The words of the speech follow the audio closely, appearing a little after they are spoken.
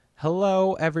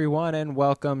Hello, everyone, and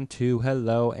welcome to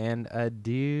Hello and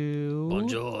Adieu.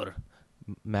 Bonjour.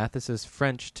 Mathis is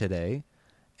French today,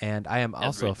 and I am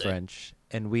also Every day. French,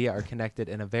 and we are connected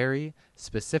in a very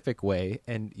specific way,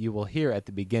 and you will hear at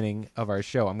the beginning of our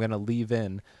show. I'm going to leave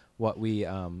in what me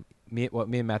and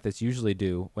Mathis usually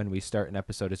do when we start an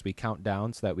episode is we count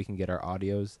down so that we can get our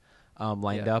audios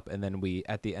lined Yeah. up, and then we,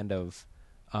 at the end of,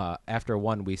 after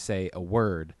one, we say a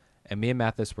word. And me and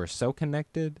Mathis were so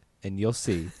connected, and you'll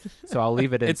see. So I'll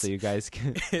leave it in so you guys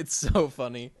can. It's so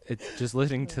funny. It's just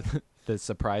listening to the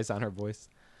surprise on her voice.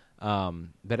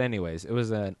 But anyways, it was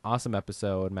an awesome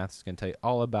episode. Mathis is gonna tell you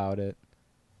all about it.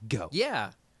 Go. Yeah.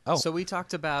 Oh. So we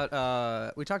talked about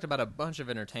a bunch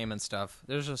of entertainment stuff.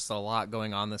 There's just a lot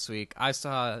going on this week. I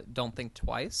saw Don't Think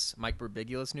Twice, Mike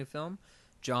Birbiglia's new film.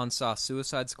 John saw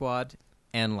Suicide Squad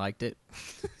and liked it.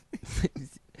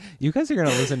 You guys are gonna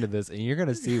listen to this, and you're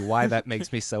gonna see why that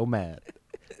makes me so mad.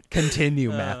 Continue,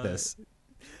 Mathis.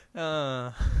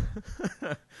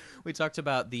 We talked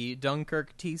about the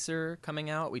Dunkirk teaser coming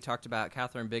out. We talked about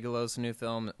Catherine Bigelow's new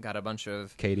film. Got a bunch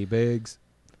of Katie Biggs.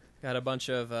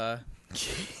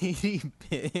 Katie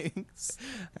Biggs.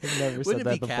 I've never Wouldn't said it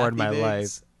that be before in my Kathy life.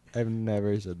 Biggs? I've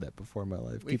never said that before in my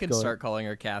life. We Keep can going. start calling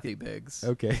her Kathy Biggs.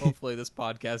 Okay. Hopefully this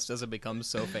podcast doesn't become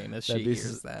so famous she That'd be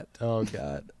hears that. Oh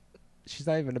God, she's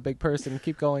not even a big person.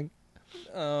 Keep going.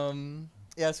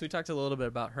 Yeah, so we talked a little bit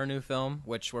about her new film,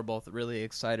 which we're both really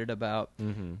excited about.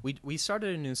 Mm-hmm. We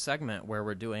started a new segment where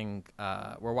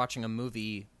we're watching a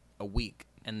movie a week,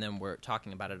 and then we're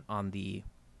talking about it on the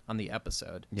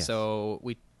episode. Yes. So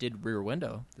we did Rear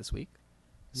Window this week.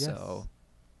 Yes. So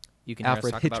you can hear Alfred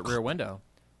us talk Hitchcock. about Rear Window,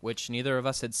 which neither of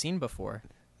us had seen before.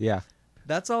 Yeah.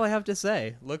 That's all I have to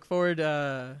say. Look forward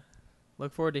to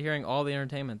hearing all the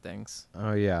entertainment things.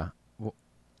 Oh yeah.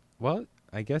 Well,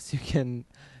 I guess you can,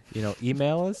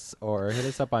 email us or hit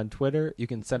us up on Twitter. You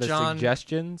can send us John,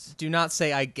 suggestions. Do not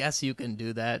say, I guess you can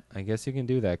do that. I guess you can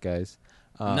do that, guys.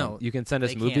 No, you can send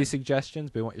us they movie can't.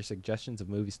 suggestions. We want your suggestions of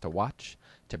movies to watch,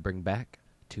 to bring back,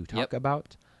 to talk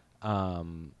about.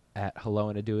 At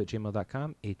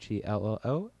helloandadieu@gmail.com,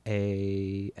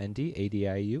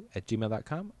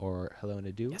 HELLOANDADIU@gmail.com, or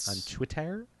helloandadieu Yes. on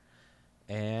Twitter.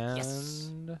 And Yes.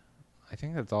 I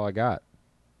think that's all I got.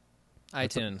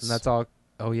 iTunes. And that's all.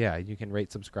 Oh, yeah. You can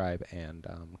rate, subscribe, and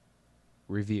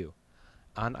review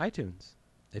on iTunes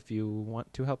if you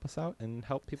want to help us out and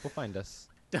help people find us.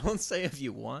 Don't say if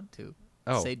you want to.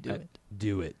 Oh, Say do it.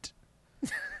 Do it.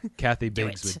 Kathy Do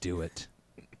Biggs it. would do it.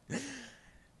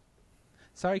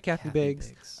 Sorry, Kathy Kathy Biggs.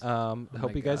 Biggs. Hope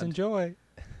my you guys God. enjoy.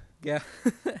 Yeah.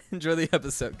 Enjoy the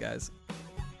episode, guys.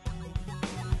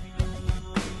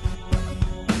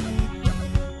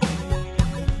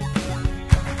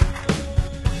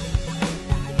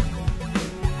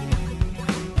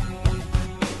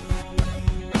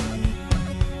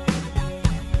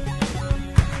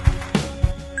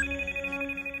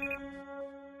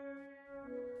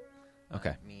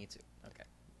 Okay. Me too.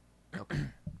 Okay.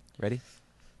 Ready?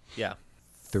 Yeah.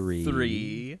 3,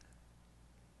 3,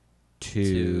 2,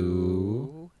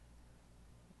 2,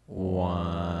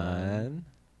 1.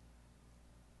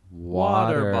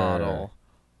 Water bottle.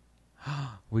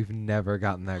 We've never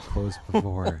gotten that close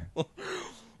before.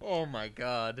 Oh my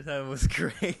God, that was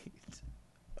great.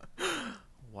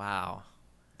 Wow.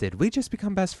 Did we just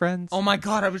become best friends? Oh my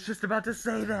God, I was just about to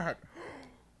say that.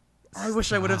 I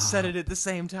wish I would have said it at the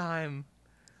same time.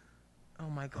 Oh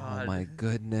my God. Oh my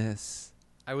goodness.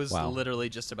 I was Wow. literally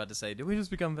just about to say, did we just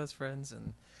become best friends?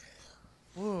 And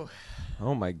whoa.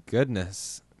 Oh my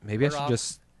goodness. Maybe We're I off.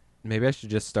 should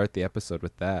just start the episode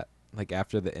with that. Like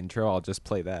after the intro, I'll just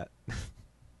play that.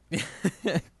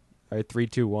 All right, 3,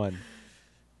 2, 1.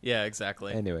 Yeah,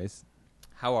 exactly. Anyways,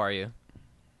 How are you?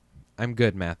 I'm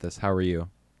good, Mathis. How are you?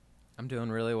 I'm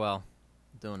doing really well.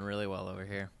 Doing really well over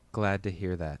here. Glad to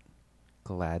hear that.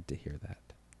 Glad to hear that.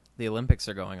 The Olympics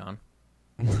are going on.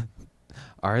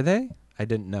 Are they? I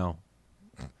didn't know.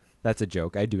 That's a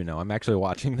joke. I do know. I'm actually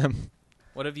watching them.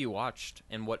 What have you watched,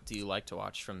 and what do you like to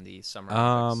watch from the Summer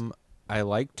Olympics? I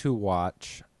like to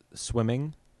watch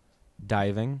swimming,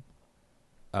 diving,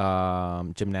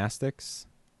 gymnastics.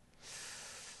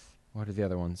 What are the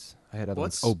other ones? I had other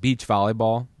ones. What's- Oh, beach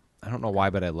volleyball. I don't know why,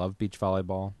 but I love beach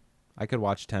volleyball. I could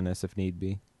watch tennis if need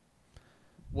be.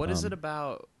 What is it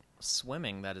about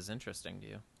swimming that is interesting to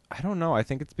you? I don't know. I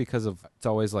think it's because of it's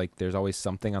always like there's always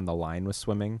something on the line with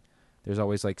swimming. There's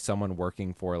always like someone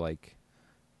working for like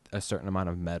a certain amount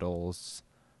of medals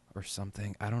or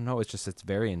something. I don't know. It's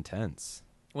very intense.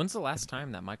 When's the last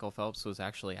time that Michael Phelps was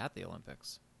actually at the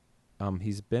Olympics?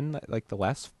 He's been like the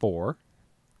last 4.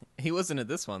 He wasn't at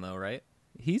this one, though, right?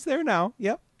 He's there now.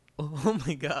 Yep. Oh,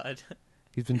 my God.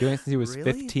 He's been doing it since he was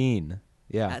Really? 15.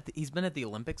 Yeah, He's been at the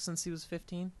Olympics since he was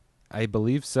 15? I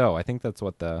believe so. I think that's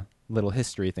what the little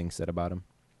history thing said about him.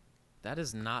 That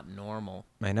is not normal.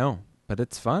 I know, but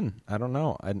it's fun. I don't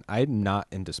know. I'm not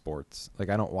into sports. Like,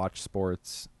 I don't watch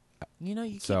sports. You know,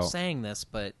 you keep So- saying this,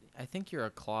 but I think you're a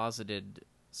closeted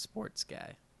sports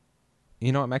guy.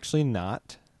 You know, I'm actually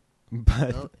not.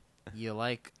 But Well, you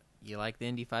like the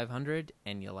Indy 500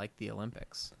 and you like the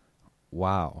Olympics.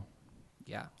 wow,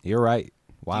 Yeah. you're right.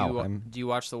 Wow, Do you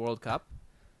watch the World Cup?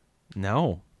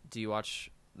 no, Do you watch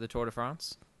the Tour de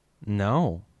France?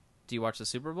 no. Do you watch the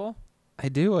Super Bowl? I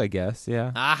do, I guess.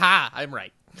 Yeah. Aha! I'm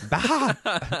right. Bah!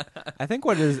 I think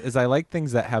what it is I like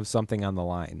things that have something on the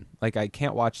line. Like, I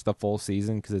can't watch the full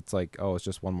season because it's like, oh, it's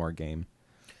just one more game.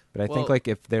 But I think, Well- like,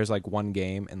 if there's like one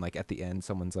game and like at the end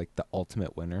someone's like the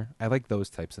ultimate winner, I like those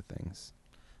types of things.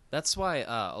 That's why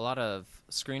a lot of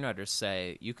screenwriters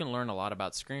say you can learn a lot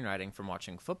about screenwriting from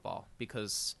watching football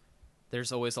because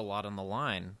there's always a lot on the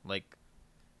line. Like,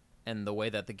 and the way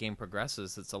that the game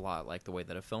progresses, it's a lot like the way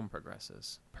that a film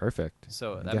progresses. Perfect.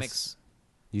 So I that guess makes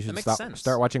you should makes stop sense.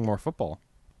 start watching more football.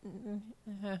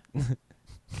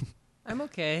 I'm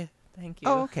okay. Thank you.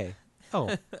 Oh, okay.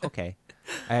 Oh, okay.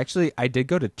 I did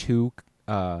go to 2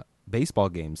 baseball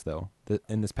games though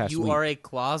in this past You week. are a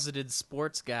closeted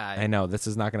sports guy. I know this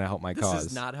is not going to help my This cause.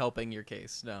 is not helping your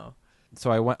case. No. So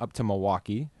I went up to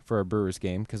Milwaukee for a Brewers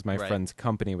game because my Right. friend's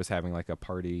company was having like a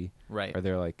party, Right. or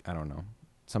they're like, I don't know,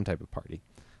 some type of party.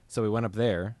 So we went up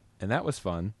there, and that was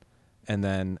fun. And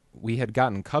then we had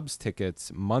gotten Cubs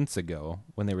tickets months ago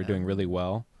when they were doing really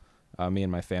well. Me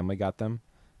and my family got them,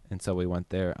 and so we went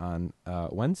there on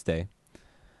Wednesday.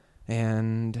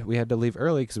 And we had to leave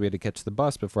early because we had to catch the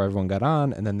bus before everyone got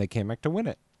on, and then they came back to win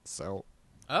it. So,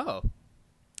 Oh.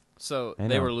 So I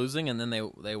they know. were losing and then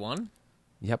they won?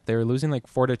 yep, they were losing like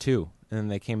 4-2, and then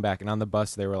they came back. And on the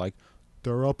bus, they were like,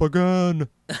 "They're up again!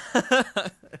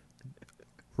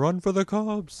 Run for the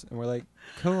Cubs!" And we're like,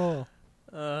 "Cool."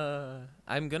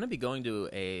 I'm going to be going to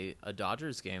a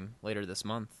Dodgers game later this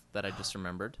month that I just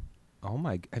remembered. Oh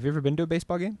my! Have you ever been to a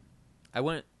baseball game? I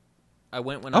went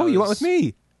when Oh, I was, you went with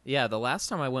me. Yeah, the last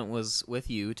time I went was with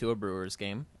you to a Brewers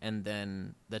game, and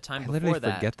then the time I before literally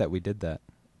that. forget that we did that.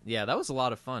 Yeah, that was a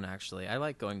lot of fun actually. I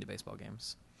like going to baseball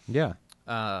games. Yeah.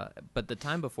 But the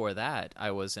time before that,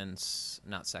 I was in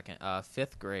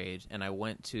fifth grade, and I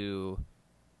went to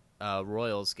a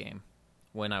Royals game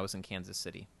when I was in Kansas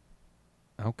City.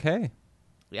 Okay.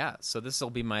 Yeah, so this will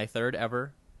be my third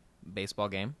ever baseball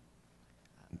game.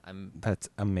 That's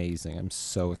amazing. I'm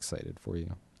so excited for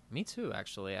you. Me too,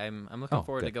 actually. I'm looking Oh,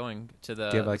 forward to good. going to the.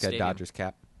 Do you have like the a stadium. Dodgers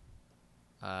cap?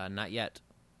 Not yet.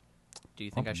 Do you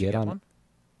think I'll I should get get on one?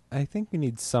 I think we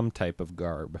need some type of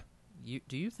garb.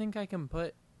 Do you think I can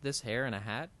put this hair in a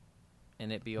hat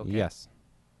and it be okay? Yes.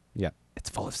 Yeah. It's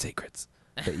full of secrets.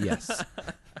 But yes.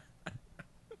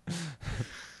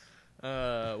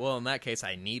 Well, in that case,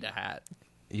 I need a hat.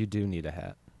 You do need a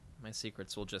hat. My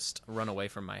secrets will just run away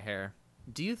from my hair.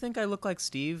 Do you think I look like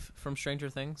Steve from Stranger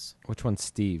Things? Which one's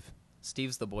Steve?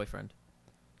 Steve's the boyfriend.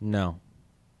 No.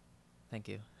 Thank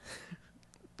you.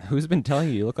 Who's been telling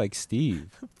you look like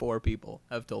Steve? 4 people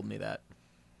have told me that.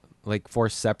 Like 4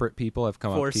 separate people have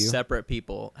come 4 up to you? separate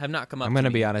people have not come up I'm to going to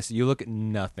me. be honest. You look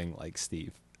nothing like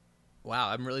Steve. Wow,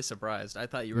 I'm really surprised. I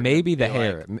thought you were Maybe the gonna be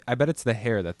hair. like- I bet it's the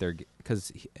hair that they're...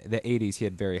 Because the 80s, he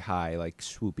had very high, like,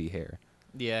 swoopy hair.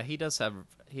 Yeah, he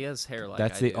has hair like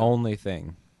That's I the do. only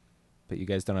thing. But you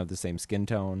guys don't have the same skin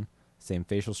tone, same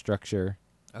facial structure.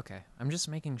 Okay, I'm just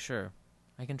making sure.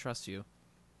 I can trust you.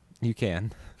 You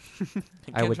can. I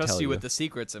I can would trust tell you you. with the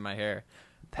secrets in my hair.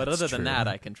 But That's other than true. that,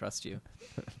 I can trust you.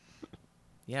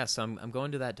 Yeah, so I'm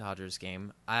going to that Dodgers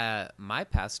game. My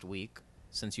past week,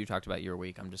 since you talked about your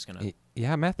week, I'm just gonna.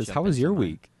 Yeah, Mathis, Jump how was into your mine.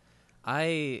 week?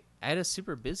 I had a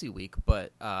super busy week,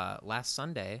 but last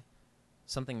Sunday,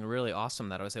 something really awesome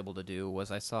that I was able to do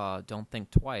was I saw Don't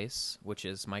Think Twice, which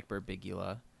is Mike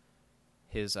Birbiglia,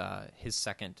 his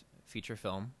second feature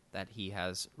film that he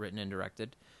has written and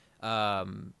directed.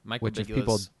 Mike Which if Birbiglia's-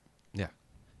 people... Yeah.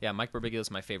 Yeah, Mike Birbiglia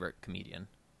is my favorite comedian.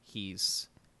 He's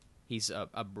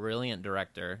a brilliant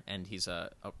director and he's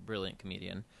a brilliant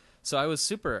comedian. So I was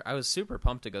super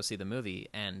pumped to go see the movie,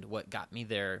 and what got me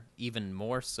there even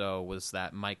more so was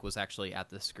that Mike was actually at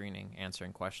the screening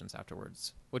answering questions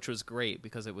afterwards, which was great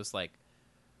because it was like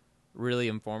really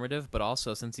informative, but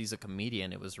also since he's a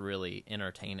comedian, it was really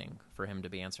entertaining for him to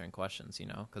be answering questions, you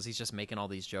know, because he's just making all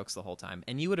these jokes the whole time.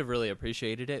 And you would have really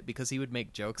appreciated it because he would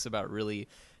make jokes about really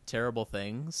terrible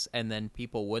things and then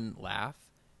people wouldn't laugh.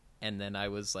 And then I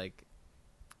was like,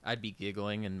 I'd be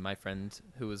giggling, and my friend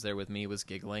who was there with me was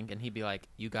giggling, and he'd be like,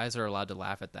 "You guys are allowed to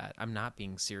laugh at that. I'm not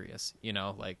being serious." You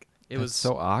know, like it That's was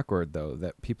so awkward though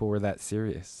that people were that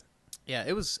serious. Yeah,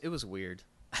 it was weird.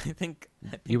 I think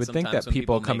You would think sometimes that when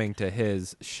people make- coming to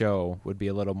his show would be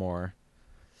a little more,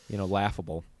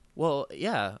 laughable. Well,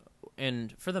 yeah,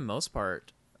 and for the most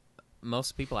part,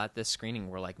 most people at this screening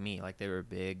were like me, like they were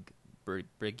big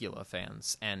Brigula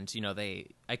fans, and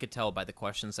I could tell by the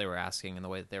questions they were asking and the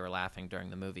way that they were laughing during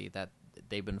the movie that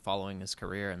they've been following his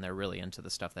career and they're really into the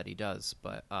stuff that he does.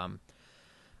 But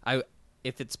I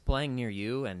if it's playing near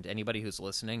you, and anybody who's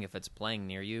listening, if it's playing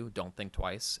near you, don't think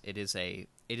twice. It is a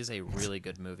really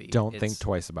good movie. Don't think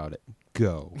twice about it.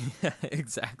 Go.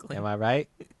 Exactly. Am I right?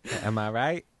 Am I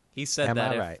right? He said Am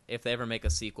that I if, right? if they ever make a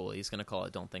sequel, he's going to call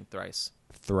it Don't Think Thrice.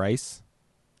 Thrice?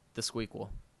 The Squeakquel.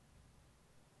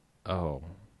 Oh.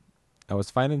 I was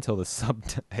fine until the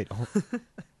subtitle.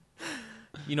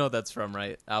 You know what that's from,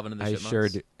 right? Alvin and the I Chipmunks? sure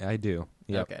do. I do.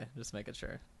 Yep. Okay, just making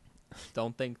sure.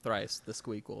 Don't Think Thrice, The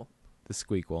Squeakquel. The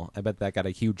Squeakquel. I bet that got a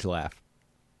huge laugh.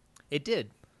 It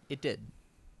did. It did.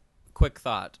 Quick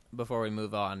thought before we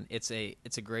move on. It's a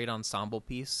great ensemble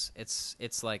piece.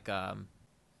 It's like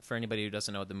for anybody who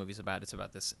doesn't know what the movie's about, it's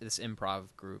about this improv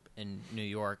group in New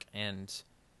York, and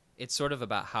it's sort of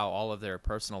about how all of their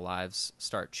personal lives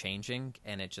start changing,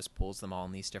 and it just pulls them all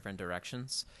in these different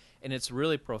directions. And it's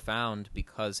really profound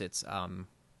because it's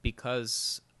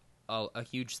because a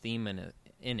huge theme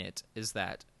in it is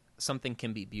that something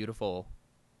can be beautiful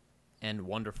and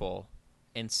wonderful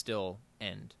and still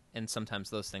end, and sometimes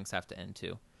those things have to end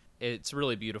too. It's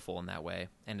really beautiful in that way,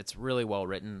 and it's really well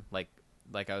written. Like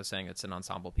I was saying, it's an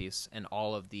ensemble piece, and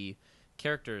all of the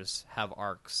characters have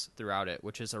arcs throughout it,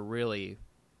 which is a really,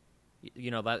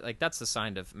 that's the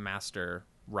sign of master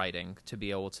writing, to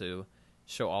be able to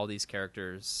show all these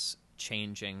characters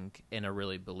changing in a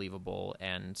really believable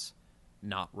and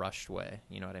not rushed way.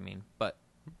 You know what I mean? But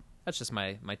that's just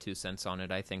my 2 cents on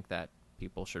it. I think that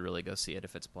people should really go see it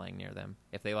if it's playing near them.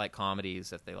 If they like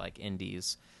comedies, if they like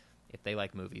indies, if they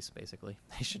like movies, basically,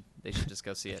 they should just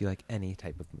go see it. If you like any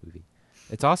type of movie.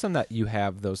 It's awesome that you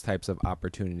have those types of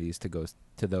opportunities to go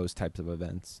to those types of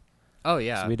events. Oh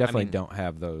yeah, So we definitely don't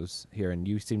have those here, and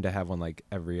you seem to have one like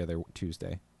every other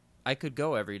Tuesday. I could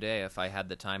go every day if I had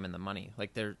the time and the money.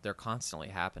 Like they're constantly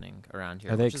happening around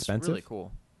here. Are they which expensive? Is really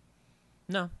cool.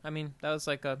 No, I mean that was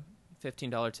like a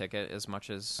 $15 ticket, as much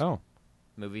as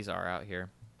movies are out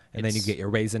here. And then you get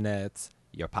your Raisinets,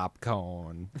 your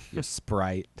popcorn, your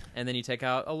Sprite. And then you take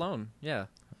out a loan. Yeah.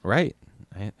 Right.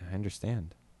 I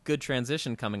understand. Good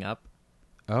transition coming up.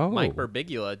 Oh. Mike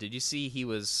Birbiglia, did you see he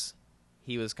was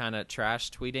kind of trash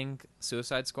tweeting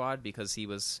Suicide Squad because he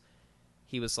was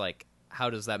like, how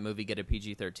does that movie get a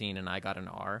PG-13 and I got an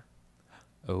R?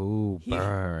 Oh,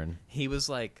 burn. He was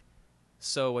like,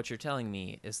 so what you're telling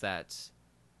me is that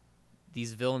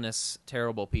these villainous,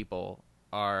 terrible people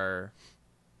are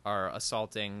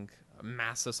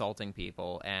mass assaulting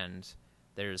people, and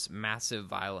there's massive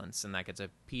violence, and that gets a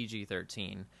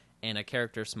PG-13, and a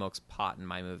character smokes pot in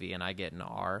my movie, and I get an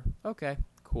R. Okay,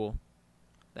 cool.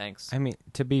 Thanks. I mean,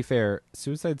 to be fair,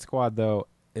 Suicide Squad, though,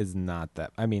 is not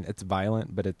that. I mean, it's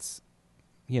violent, but it's,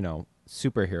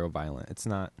 superhero violent. It's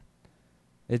not.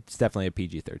 It's definitely a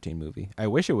PG-13 movie. I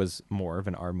wish it was more of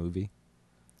an R movie.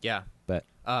 Yeah. But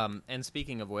and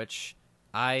speaking of which,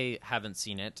 I haven't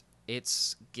seen it.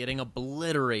 It's getting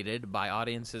obliterated by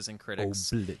audiences and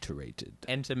critics. Obliterated.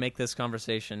 And to make this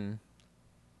conversation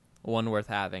one worth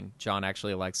having, John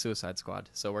actually likes Suicide Squad,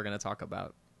 so we're going to talk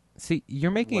about. See,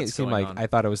 you're making What's it seem going like on? I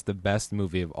thought it was the best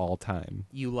movie of all time.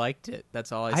 You liked it.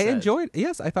 That's all I I said. enjoyed.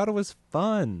 Yes, I thought it was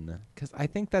fun because I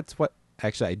think that's what.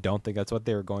 Actually, I don't think that's what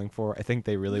they were going for. I think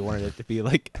they really wanted it to be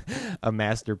like a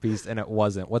masterpiece, and it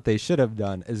wasn't. What they should have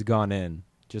done is gone in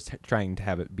just trying to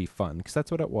have it be fun, because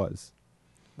that's what it was.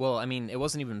 Well, I mean, it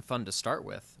wasn't even fun to start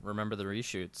with. Remember the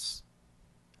reshoots?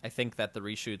 I think that the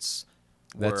reshoots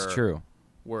That's true.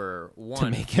 were one To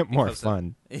make it more because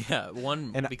fun.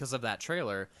 One And because of that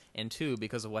trailer, and two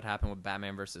because of what happened with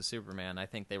Batman versus Superman. I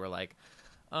think they were like,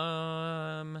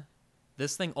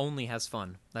 this thing only has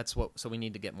fun. So we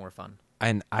need to get more fun.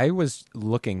 And I was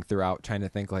looking throughout trying to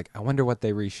think, like, I wonder what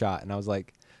they reshot. And I was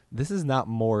like, this is not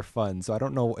more fun. So I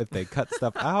don't know if they cut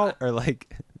stuff out or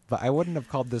like, but I wouldn't have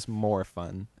called this more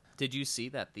fun. Did you see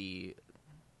that the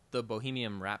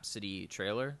Bohemian Rhapsody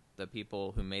trailer, the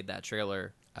people who made that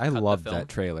trailer, I cut the loved film? that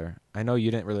trailer. I know you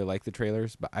didn't really like the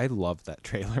trailers, but I loved that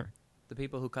trailer. The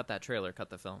people who cut that trailer cut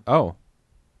the film Oh,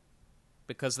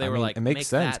 because they I were mean, like, it makes make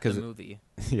sense that the 'cause movie.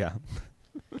 yeah.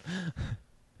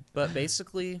 But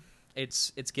basically,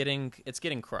 it's getting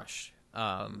crushed.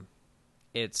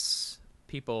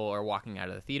 people are walking out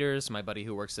of the theaters. My buddy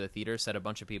who works at a theater said a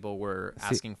bunch of people were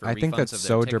asking for I refunds think that's of their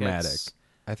so tickets. dramatic.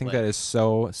 I think Like- that is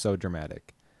so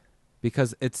dramatic.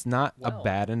 Because it's not a Well-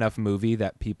 bad enough movie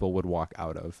that people would walk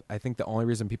out of. I think the only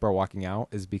reason people are walking out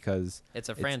is because It's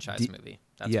a franchise de- movie.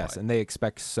 That's yes, why. and they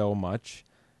expect so much,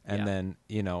 and Yeah. then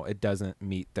it doesn't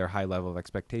meet their high level of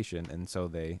expectation, and so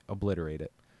they obliterate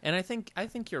it. And I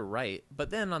think you're right. But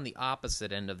then on the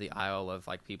opposite end of the aisle of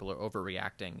like people are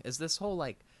overreacting is this whole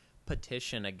like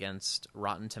petition against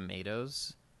Rotten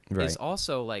Tomatoes Right. is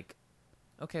also like,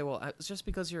 okay, well, it's just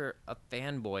because you're a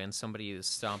fanboy and somebody is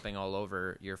stomping all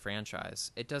over your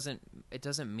franchise, it doesn't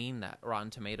mean that Rotten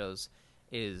Tomatoes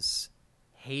is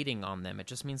hating on them. It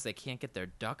just means they can't get their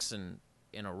ducks in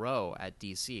a row at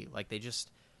DC. Like they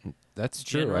just That's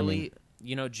true. generally,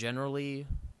 generally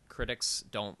critics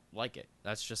don't like it.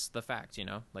 That's just the fact,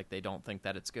 like they don't think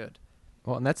that it's good.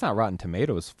 Well, and that's not Rotten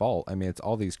Tomatoes' fault. I mean, it's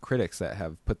all these critics that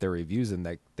have put their reviews in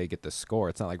that they get the score.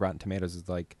 It's not like Rotten Tomatoes is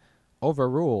like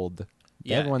overruled.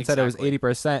 Yeah, Everyone said it was exactly.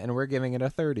 80%, and we're giving it a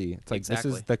 30. It's like this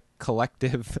is Exactly. the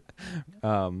collective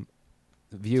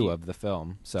view of the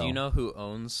film. So Do you know who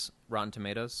owns Rotten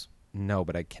Tomatoes? No,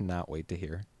 but I cannot wait to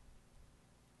hear.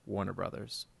 Warner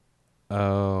Brothers,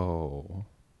 Oh,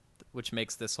 which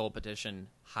makes this whole petition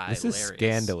hilarious. this is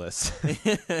scandalous.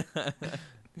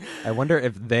 I wonder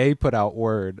if they put out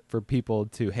word for people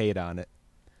to hate on it.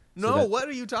 No, that- what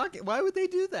are you talking? Why would they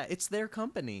do that? It's their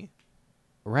company.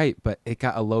 Right, but it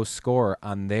got a low score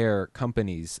on their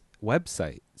company's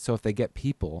website. So if they get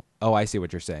people, I see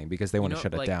what you're saying, because they want to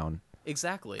shut it down.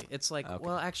 Exactly. It's like, Okay.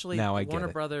 well, actually, Now I get Warner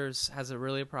it. Brothers has a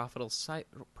really profitable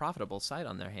site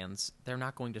on their hands. They're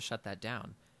not going to shut that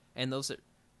down. And those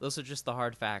are just the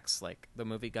hard facts. Like the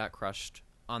movie got crushed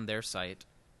on their site,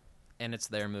 and it's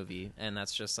their movie, and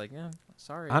that's just like, yeah,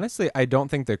 sorry. Honestly, I don't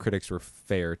think the critics were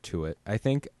fair to it. I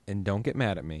think, and don't get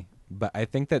mad at me, but I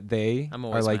think that they I'm are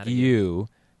always like mad at you.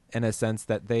 in a sense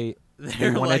that they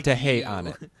They're wanted like to hate you. on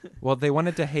it. Well, they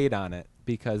wanted to hate on it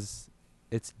because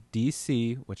it's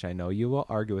DC, which I know you will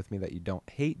argue with me that you don't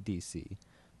hate DC,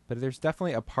 but there's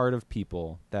definitely a part of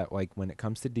people that, like, when it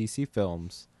comes to DC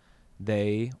films,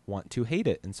 they want to hate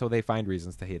it, and so they find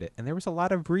reasons to hate it. And there was a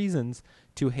lot of reasons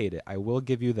to hate it. I will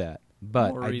give you that,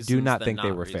 but More I do reasons not than think they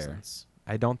not were fair. reasons.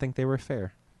 I don't think they were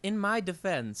fair. In my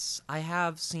defense, I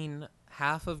have seen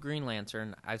half of Green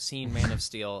Lantern, I've seen Man of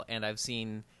Steel, and I've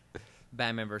seen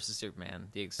Batman vs Superman,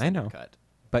 the extended know. cut.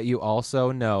 But you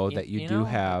also know You- that you you do know-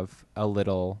 have a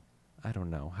little, I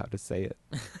don't know how to say it,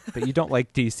 but you don't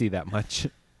like DC that much.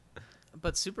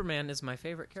 But Superman is my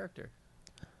favorite character.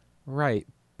 Right.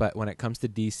 But when it comes to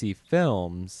DC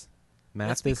films,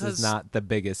 That's Mathis because- is not the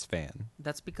biggest fan.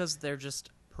 That's because they're just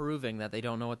proving that they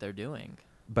don't know what they're doing.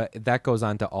 But that goes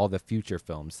on to all the future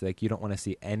films. Like, you don't want to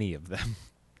see any of them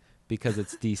because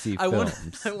it's DC I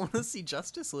films. want to see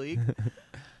Justice League.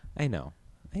 I know.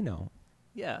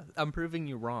 Yeah, I'm proving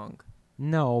you wrong.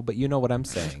 No, but you know what I'm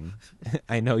saying.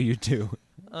 I know you do.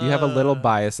 You have a little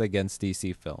bias against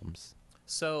DC films.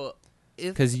 So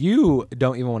if Because you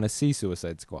don't even want to see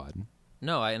Suicide Squad, and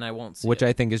I won't see which it.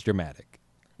 I think is dramatic.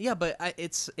 Yeah, but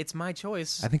it's my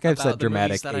choice. I think I've about said the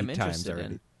movies dramatic that I'm 8 times interested in.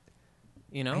 already.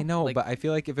 You know, I know, Like, but I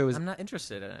feel like if it was I'm not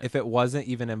interested in it. if it wasn't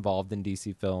even involved in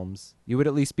DC films, you would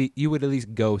at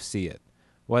least go see it,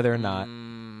 whether or not.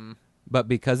 Mm, But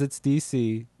because it's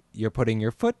DC, you're putting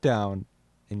your foot down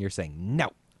and you're saying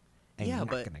no. I'm Yeah, not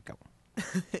but- gonna go.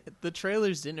 the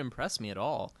trailers didn't impress me at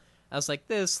all. I was like,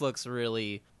 this looks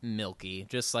really milky,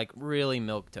 just like really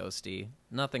milk toasty.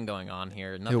 Nothing going on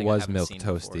here. Nothing It I was haven't milk seen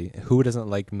before. toasty. Who doesn't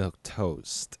like milk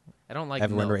toast? I don't like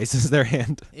Everyone milk. raises their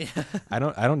hand. Yeah, I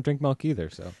don't drink milk either,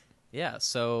 so yeah.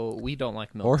 So we don't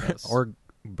like milk or toast. or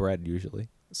bread usually.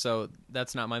 So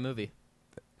that's not my movie.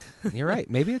 You're right.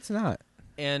 Maybe it's not.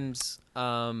 And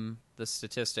the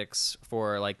statistics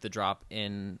for like the drop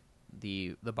in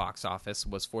the box office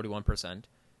was 41%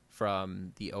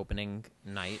 from the opening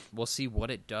night. We'll see what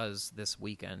it does this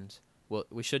weekend. Well,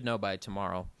 we should know by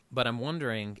tomorrow. But I'm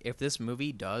wondering if this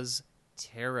movie does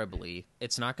terribly.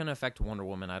 It's not going to affect Wonder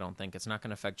Woman, I don't think. It's not going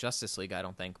to affect Justice League, I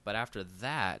don't think. But after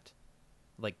that,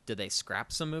 like, do they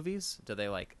scrap some movies? Do they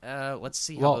like, let's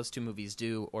see how Well- those two movies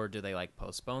do, or do they like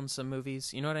postpone some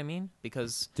movies? You know what I mean?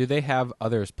 Because Do they have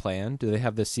others planned? Do they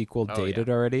have the sequel Oh, dated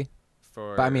already?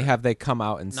 for But I mean, have they come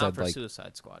out and not said for like?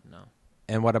 Suicide Squad, no.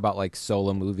 And what about like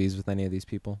solo movies with any of these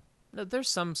people? No, there's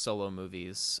some solo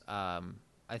movies.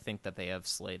 I think that they have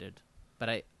slated, but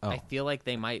I Oh. feel like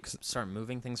they might start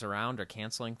moving things around or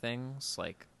canceling things.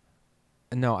 Like,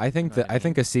 No, I think Know that what I I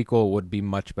think a sequel would be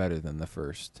much better than the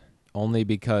first. Only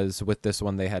because with this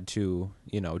one they had to,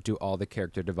 do all the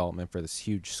character development for this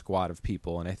huge squad of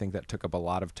people, and I think that took up a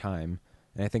lot of time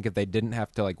And I think if they didn't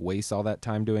have to like waste all that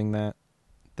time doing that,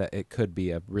 that it could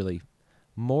be a really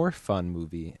more fun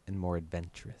movie and more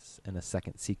adventurous in a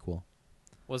second sequel.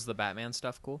 Was the Batman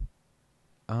stuff cool?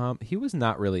 He was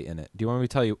not really in it. Do you want me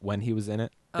to tell you when he was in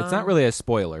it? It's not Um, really a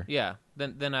spoiler. Yeah.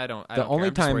 Then I don't. I The don't care. only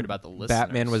I'm just time worried about the listeners.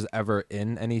 Batman was ever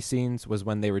in any scenes was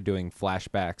when they were doing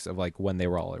flashbacks of like when they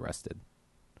were all arrested.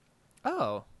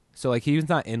 Oh. So like he was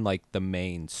not in like the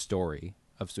main story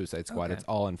of Suicide Squad. Okay. It's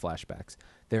all in flashbacks.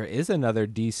 There is another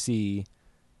DC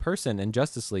person in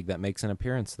Justice League that makes an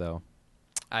appearance though.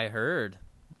 I heard.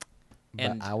 But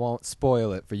And I won't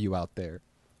spoil it for you out there.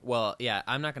 well, yeah,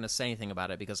 I'm not going to say anything about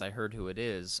it because I heard who it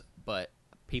is, but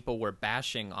people were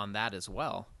bashing on that as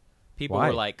well. People Why?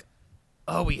 were like,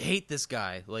 "Oh, we hate this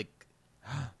guy." Like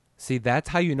See, that's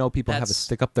how you know people have to That's-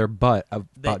 stick up their butt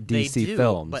about they DC do,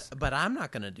 films. but I'm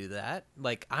not going to do that.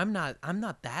 Like I'm not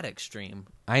that extreme.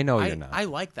 I know I, you're not. I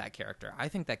like that character. I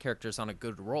think that character's on a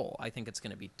good roll. I think it's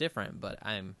going to be different, but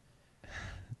I'm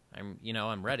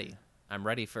I'm ready. I'm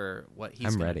ready for what he's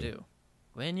I'm going ready. to do.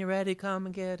 When you're ready, come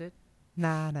and get it.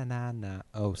 Nah, nah, nah, nah.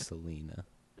 Oh, Selena.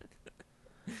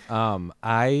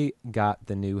 I got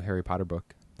the new Harry Potter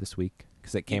book this week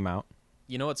because it came out.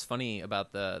 You know what's funny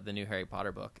about the new Harry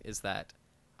Potter book is that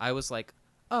I was like,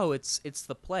 "Oh, it's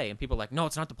the play," and people are like, "No,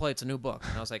 it's not the play. It's a new book."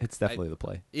 And I was like, It's definitely the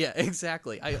play. yeah,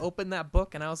 exactly." I opened that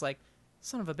book and I was like,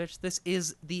 "Son of a bitch! This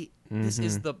is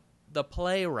the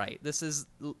playwright. This is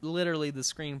literally the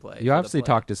screenplay." You for obviously the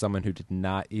play. talked to someone who did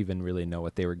not even really know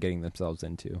what they were getting themselves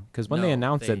into. Because when they No,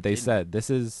 announced they it, they didn't. said, this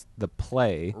is the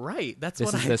play. Right. That's This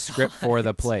what is I the script for the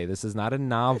thought. play. This is not a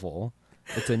novel.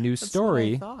 It's a new That's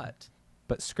story, what I thought.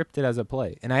 but scripted as a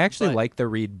play. And I actually But- like the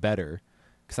read better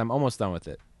because I'm almost done with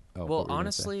it. Oh, Well, what were you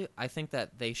gonna say? honestly, I think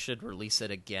that they should release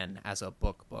it again as a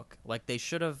book. Like they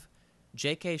should have,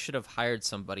 J.K. should have hired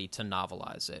somebody to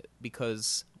novelize it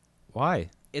because Why?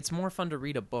 it's more fun to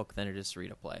read a book than it is to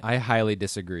read a play. I highly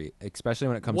disagree, especially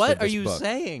when it comes to What this are you book.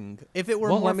 saying? If it were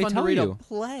Well, more let me fun to tell read you. a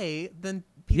play, then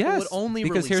people Yes, would only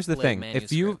because release here's the play thing.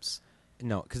 If you- manuscripts.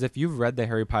 No, because if you've read the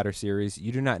Harry Potter series,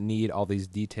 you do not need all these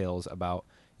details about,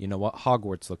 what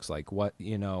Hogwarts looks like, what,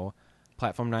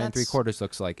 Platform 9 That's- 3/4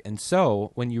 looks like. And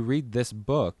so when you read this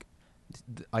book,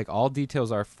 like all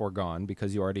details are foregone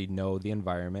because you already know the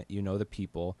environment, you know the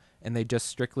people, and they just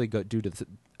strictly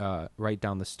write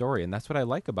down the story. And that's what I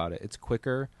like about it. It's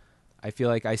quicker. I feel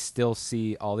like I still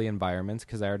see all the environments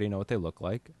because I already know what they look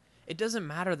like. It doesn't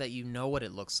matter that you know what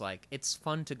it looks like. It's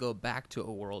fun to go back to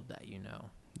a world that you know.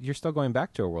 You're still going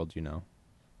back to a world with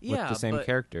Yeah, the same but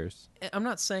characters. I'm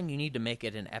not saying you need to make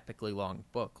it an epically long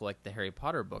book like the Harry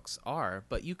Potter books are,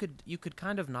 but you could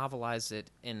kind of novelize it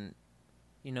in,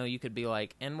 you could be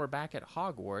like, and we're back at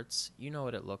Hogwarts. You know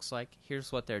what it looks like.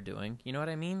 Here's what they're doing. You know what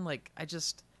I mean? Like,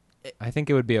 I think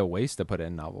it would be a waste to put it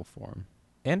in novel form.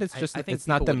 And it's just I think it's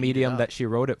not the people would eat it medium up. that she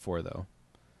wrote it for though.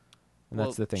 And well,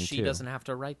 that's the thing she too. doesn't have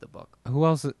to write the book. Who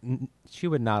else she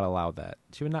would not allow that.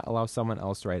 She would not allow someone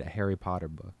else to write a Harry Potter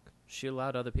book. She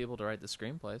allowed other people to write the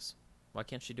screenplays. Why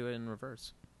can't she do it in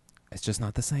reverse? It's just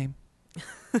not the same.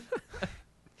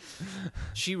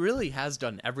 She really has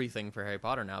done everything for Harry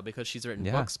Potter now because she's written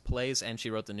Yeah. books, plays, and she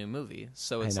wrote the new movie.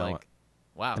 So it's know. like,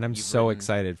 wow. And I'm you've so written-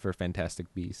 excited for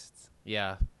Fantastic Beasts.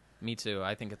 Yeah, me too.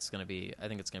 I think it's gonna be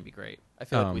great. I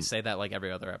feel like we Um, say that like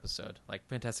every other episode. Like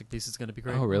Fantastic Beasts is gonna be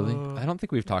great. Oh, really? Oh. I don't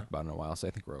think we've talked about it in a while, so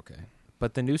I think we're okay.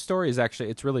 But the new story is actually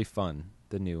it's really fun.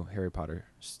 The new Harry Potter.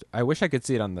 I wish I could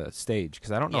see it on the stage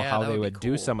because I don't know Yeah, how that they would be would do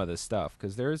cool. some of this stuff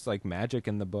because there's like magic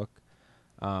in the book.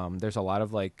 There's a lot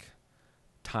of like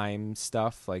time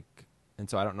stuff and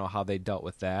so I don't know how they dealt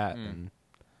with that and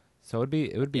so it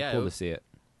would be Yeah, cool to see it.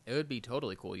 It would be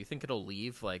totally cool. You think it'll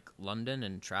leave like London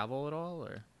and travel at all,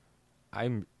 or?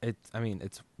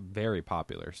 It's very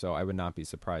popular, so I would not be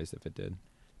surprised if it did.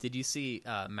 Did you see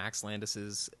Max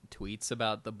Landis's tweets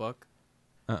about the book?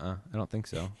 I don't think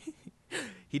so.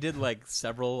 He did like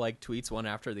several like tweets one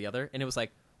after the other, and it was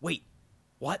like, wait,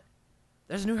 what?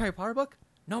 There's a new Harry Potter book?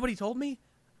 Nobody told me?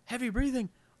 Heavy breathing.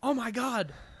 Oh my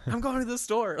god. I'm going to the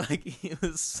store. Like it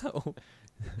was so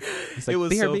It's it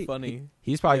was so BRB. funny.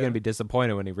 He's probably Yeah. going to be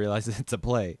disappointed when he realizes it's a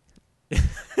play.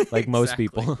 Like most Exactly.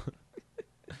 people.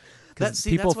 'Cause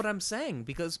That's what I'm saying,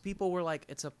 because people were like,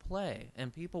 it's a play,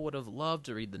 and people would have loved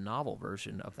to read the novel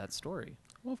version of that story.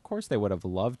 Well, of course they would have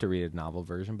loved to read a novel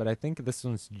version, but I think this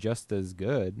one's just as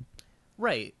good.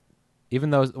 Right.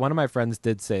 Even though one of my friends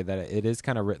did say that it is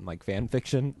kind of written like fan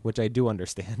fiction, which I do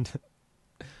understand.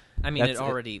 I mean, That's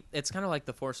it's kind of like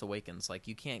The Force Awakens. Like,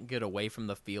 you can't get away from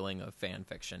the feeling of fan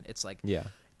fiction. It's like, Yeah.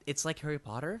 it's like Harry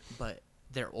Potter, but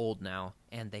they're old now,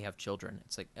 and they have children.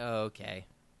 It's like, oh, okay.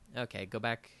 Okay, go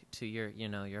back to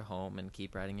your home and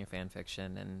keep writing your fan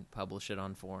fiction and publish it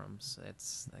on forums.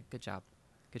 It's good job.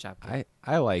 Good job, kid.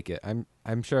 I like it.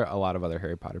 I'm sure a lot of other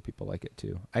Harry Potter people like it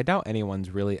too. I doubt anyone's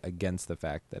really against the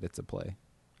fact that it's a play.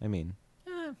 I mean,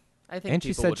 Eh, I think and she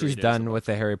people said would she's read it as a done book. with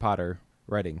the Harry Potter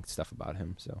writing stuff about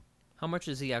him. So How much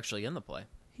is he actually in the play?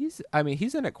 he's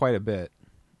in it quite a bit.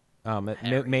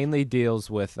 Harry. Mainly deals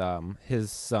with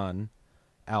his son,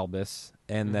 Albus,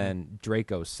 and Mhm. then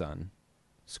Draco's son,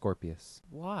 Scorpius.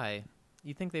 Why?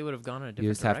 You think they would have gone in a You different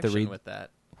just have to direction read- with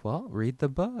that? Well, read the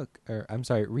book, or I'm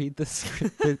sorry, read the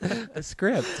script. the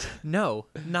script, No,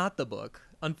 not the book.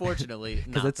 Unfortunately,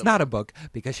 because it's not a book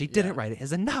because she didn't Yeah. write it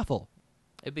as a novel.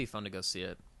 It'd be fun to go see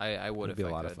it. I would It'd if be a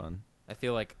I lot could. of fun. I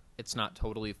feel like it's not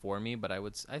totally for me, but I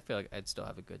feel like I'd still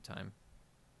have a good time.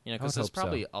 I would Because there's hope so.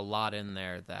 probably a lot in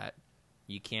there that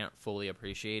you can't fully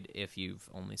appreciate if you've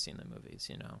only seen the movies.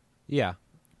 Yeah,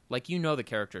 Like the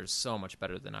characters so much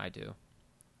better than I do.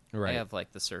 right. I have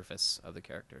like the surface of the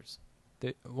characters.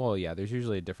 Well, yeah. There's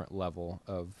usually a different level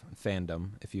of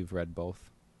fandom if you've read both,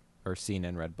 or seen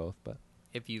and read both. But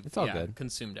If you've It's all good.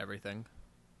 consumed everything.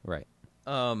 right.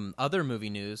 Other movie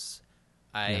news.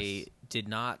 I Yes. did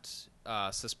not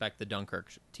suspect the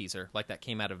Dunkirk teaser. Like that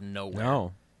came out of nowhere.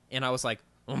 No. And I was like,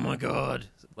 oh my God.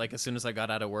 Like as soon as I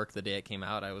got out of work the day it came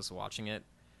out, I was watching it.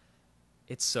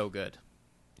 It's so good.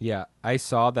 Yeah, I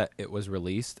saw that it was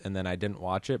released, and then I didn't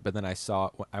watch it. But then I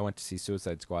went to see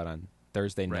Suicide Squad on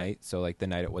Thursday Right. night, so like the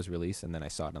night it was released, and then I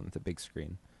saw it on the big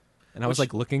screen. And I was Which-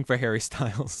 like looking for Harry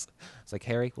Styles. It's like,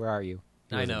 Harry, where are you?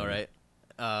 He I wasn't know, in it.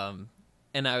 right?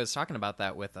 And I was talking about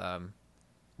that with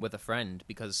a friend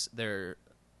because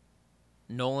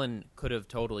Nolan could have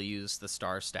totally used the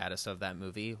star status of that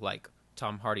movie, like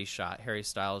Tom Hardy shot, Harry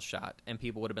Styles shot, and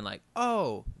people would have been like,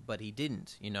 "Oh," but he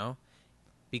didn't,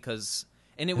 because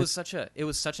it was such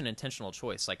an intentional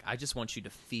choice. Like I just want you to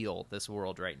feel this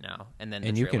world right now, and then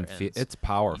And the you can trailer feel ends. it's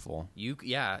powerful.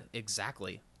 Yeah,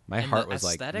 exactly. My and heart the was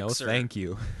like, no, aesthetics are- thank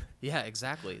you. Yeah,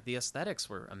 exactly. The aesthetics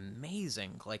were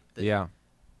amazing. Like Yeah.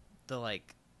 the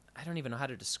like I don't even know how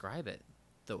to describe it.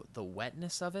 The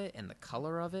wetness of it and the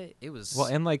color of it. It was Well,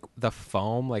 and like the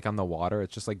foam, like on the water,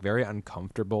 it's just like very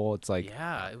uncomfortable. It's like,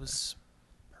 yeah, it was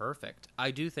perfect.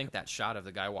 I do think that shot of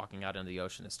the guy walking out into the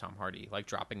ocean is Tom Hardy, like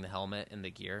dropping the helmet and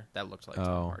the gear. That looked like Tom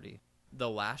Oh. Hardy. The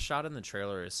last shot in the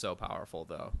trailer is so powerful,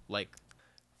 though. Like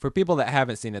for people that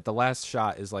haven't seen it, the last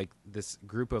shot is like this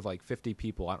group of like 50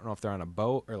 people. I don't know if they're on a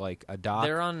boat or like a dock.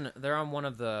 they're on one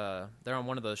of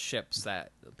those ships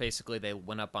that basically they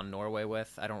went up on Norway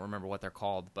with. I don't remember what they're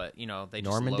called, but they just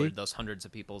Normandy? loaded those hundreds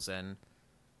of peoples in.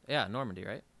 Yeah, Normandy,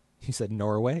 right? You said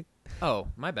Norway? Oh,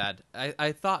 my bad.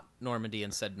 I thought Normandy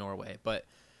and said Norway, but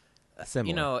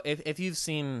Similar. if you've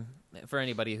seen, for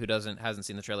anybody who hasn't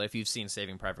seen the trailer, if you've seen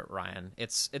Saving Private Ryan,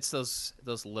 it's those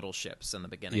little ships in the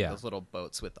beginning, Yeah. those little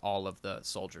boats with all of the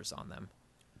soldiers on them.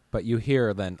 But you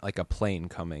hear then like a plane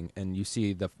coming, and you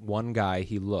see the one guy,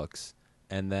 he looks,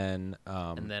 and then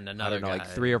I another don't know, like guy,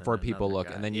 3 or and 4 then people another look,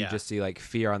 guy. and then you Yeah. just see like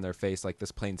fear on their face, like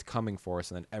this plane's coming for us,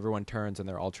 and then everyone turns and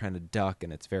they're all trying to duck,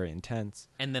 and it's very intense.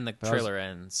 And then the But I was- trailer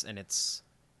ends, and it's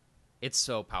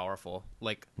so powerful.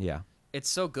 Like Yeah. it's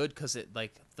so good because it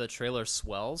like the trailer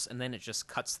swells and then it just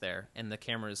cuts there, and the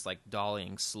camera is like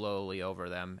dollying slowly over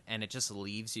them, and it just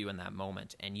leaves you in that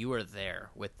moment, and you are there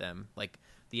with them. Like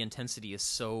the intensity is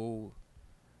so.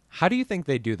 How do you think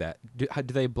they do that? Do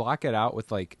they block it out with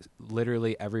like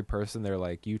literally every person? They're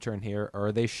like, you turn here, or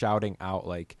are they shouting out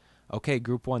like, okay,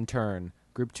 group 1 turn,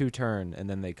 group 2 turn, and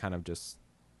then they kind of just.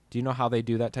 Do you know how they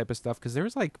do that type of stuff? Because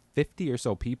there's like 50 or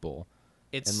so people.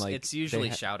 It's like, it's usually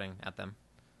they shouting at them.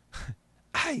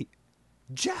 Hey,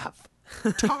 Jeff,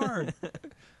 turn.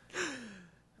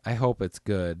 I hope it's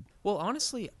good. Well,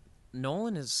 honestly,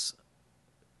 Nolan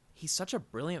he's such a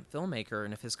brilliant filmmaker,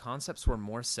 and if his concepts were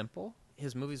more simple,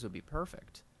 his movies would be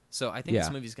perfect. So I think Yeah.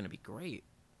 this movie's going to be great.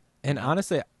 And Yeah.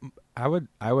 honestly, I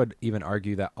would even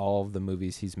argue that all of the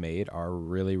movies he's made are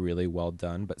really, really well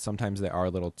done, but sometimes they are a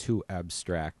little too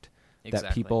abstract. That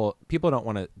Exactly. people don't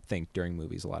want to think during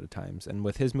movies a lot of times. And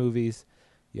with his movies,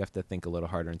 you have to think a little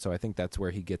harder. And so I think that's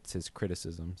where he gets his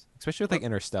criticisms, especially with like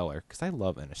Interstellar, because I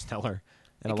love Interstellar,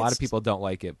 and It a lot of gets- people don't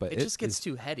like it. But It just gets is-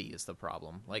 too heady is the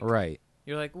problem. Like right.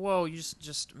 you're like, whoa, you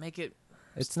just make it.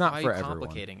 It's not why for are you everyone.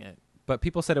 complicating it. But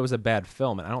people said it was a bad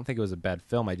film, and I don't think it was a bad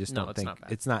film. I just No, don't it's think not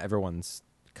bad. it's not everyone's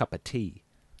cup of tea.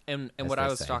 And as what they I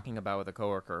was say. talking about with a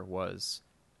coworker was,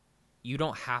 you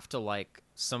don't have to like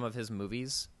some of his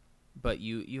movies, but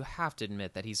you have to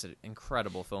admit that he's an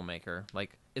incredible filmmaker.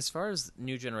 Like as far as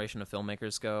new generation of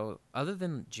filmmakers go, other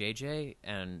than JJ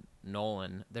and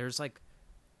Nolan,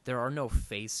 there are no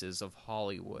faces of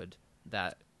Hollywood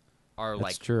that are That's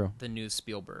like true. the new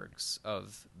Spielbergs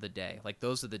of the day. Like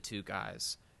those are the two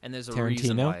guys, and there's a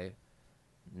reason Tarantino? why.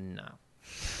 No,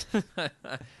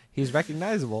 He's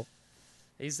recognizable.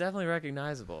 he's definitely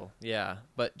recognizable. Yeah,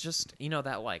 but just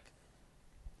that like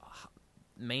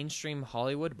mainstream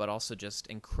Hollywood, but also just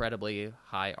incredibly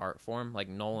high art form. Like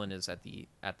Nolan is at the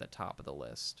top of the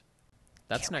list.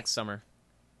 That's Can't next summer.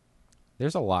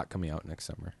 There's a lot coming out next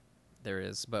summer. There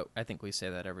is, but I think we say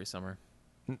that every summer.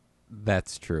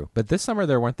 That's true. But this summer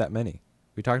there weren't that many.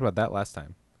 We talked about that last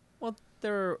time. Well,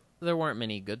 there weren't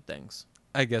many good things.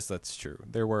 I guess that's true.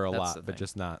 There were a That's lot, the but thing.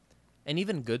 just not. And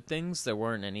even good things, there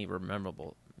weren't any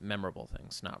memorable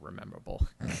things. Not rememberable.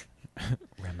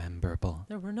 Rememberable.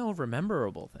 There were no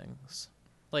rememberable things.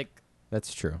 Like,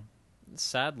 That's true.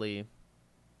 sadly,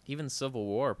 even Civil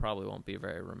War probably won't be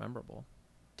very rememberable.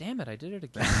 Damn it, I did it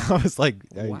again. I was like,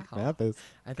 Wow. Mathis.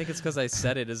 I think it's because I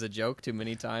said it as a joke too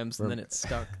many times and then it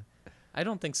stuck. I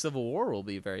don't think Civil War will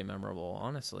be very memorable,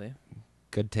 honestly.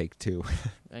 Good take two.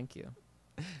 Thank you.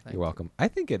 Thank You're welcome. I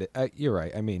think it. You're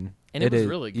right. I mean, And it was is,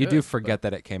 really You good, do forget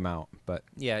that it came out, but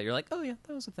Yeah, you're like, oh yeah,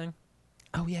 that was a thing.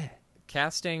 oh yeah.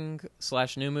 Casting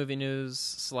 / new movie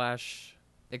news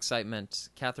 / excitement.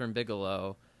 Catherine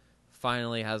Bigelow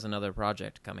finally has another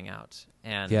project coming out,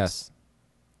 and Yes.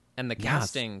 and the Yes.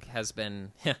 casting has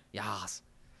been yes.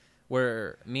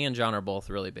 Where me and John are both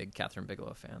really big Catherine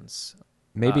Bigelow fans.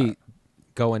 Maybe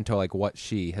go into like what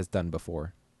she has done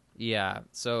before. Yeah,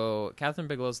 so Catherine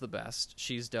Bigelow's the best.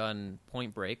 She's done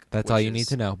Point Break. That's which all you is- need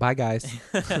to know. Bye, guys.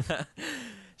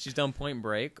 She's done Point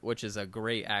Break, which is a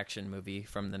great action movie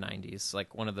from the 90s,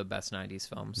 like one of the best 90s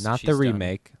films. Not she's the done.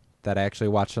 remake that I actually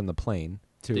watched on the plane.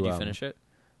 Did you finish it?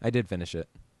 I did finish it.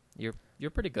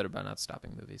 You're pretty good about not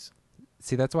stopping movies.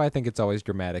 See, that's why I think it's always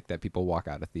dramatic that people walk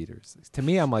out of theaters. To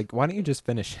me, I'm like, why don't you just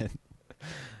finish it?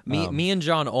 Me and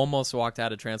John almost walked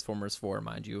out of Transformers 4,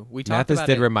 mind you. We talked Mathis about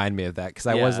did it. remind me of that because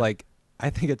I was Yeah. like, I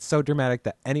think it's so dramatic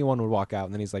that anyone would walk out,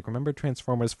 and then he's like, "Remember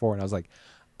Transformers 4?" And I was like,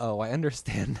 "Oh, I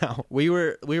understand now." We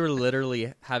were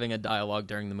literally having a dialogue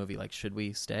during the movie, like, should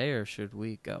we stay or should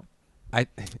we go? I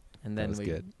And that then was we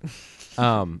good.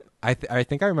 I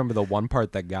think I remember the one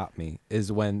part that got me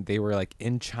is when they were like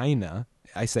in China.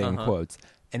 I say in quotes,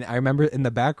 and I remember in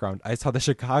the background I saw the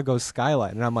Chicago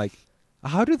skyline, and I'm like,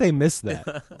 how do they miss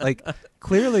that? Like,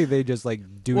 clearly they just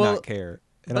like do Well, not care.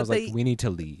 And but I was like, they- we need to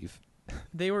leave.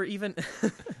 They were even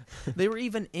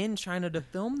in China to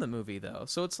film the movie, though.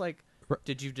 So it's like,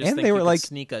 did you just And think they you were could like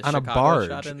sneak a on a Chicago barge,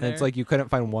 shot in and there? it's like you couldn't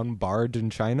find one barge in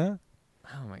China,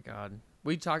 oh my god,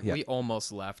 we talked. Yeah. We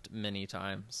almost left many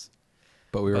times.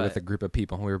 but we were But- with a group of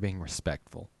people and we were being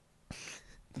respectful.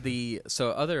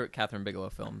 So other Catherine Bigelow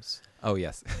films Oh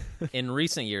yes, in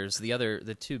recent years,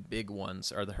 the two big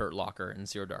ones are The Hurt Locker and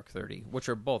Zero Dark 30, which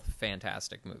are both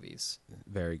fantastic movies.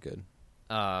 very good.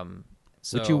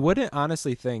 So But you wouldn't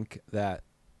honestly think that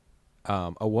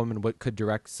a woman could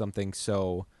direct something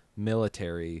so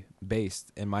military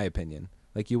based, in my opinion.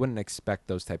 Like, you wouldn't expect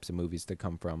those types of movies to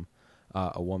come from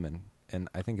a woman, and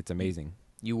I think it's amazing.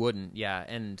 You wouldn't, yeah.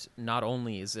 And not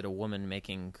only is it a woman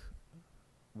making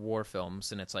war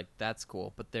films, and it's like that's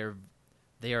cool, but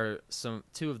they are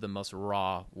two of the most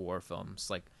raw war films,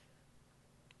 like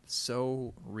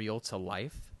so real to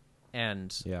life,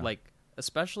 and Yeah. like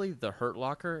especially The Hurt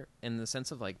Locker in the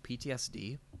sense of like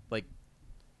PTSD. Like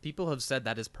people have said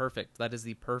that is perfect. That is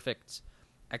the perfect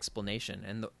explanation,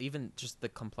 and even just the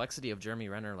complexity of Jeremy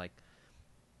Renner, like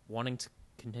wanting to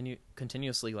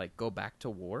continuously like go back to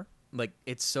war. Like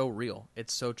it's so real,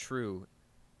 it's so true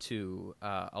to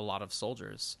a lot of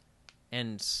soldiers,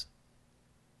 and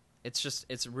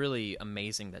it's really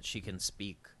amazing that she can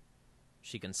speak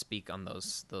on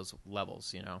those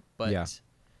levels, you know. But Yeah.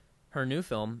 her new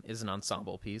film is an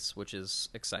ensemble piece, which is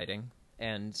exciting,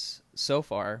 and so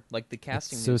far, like the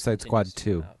casting news Suicide Squad continues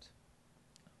to come 2. out.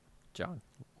 John,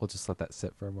 We'll just let that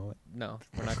sit for a moment no,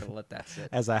 we're not going to let that sit.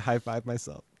 as I high five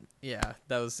myself. Yeah,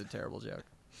 that was a terrible joke.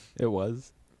 It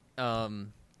was.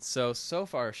 So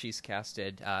far she's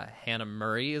casted Hannah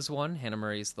Murray is one. Hannah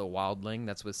Murray's the wildling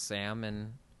that's with Sam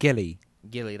and Gilly.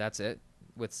 Gilly, that's it.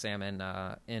 With Sam and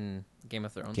in Game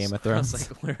of Thrones. Game of I was Thrones.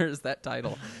 like, where is that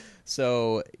title?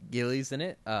 So Gilly's in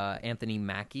it. Anthony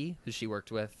Mackie, who she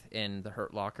worked with in The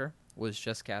Hurt Locker, was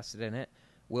just casted in it.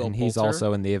 Will And he's Poulter-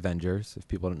 also in the Avengers, if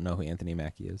people don't know who Anthony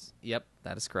Mackie is. Yep,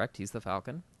 that is correct. He's the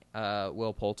Falcon.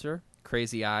 Will Poulter,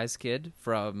 Crazy Eyes kid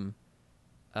from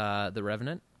The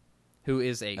Revenant, who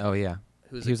is a Oh, yeah.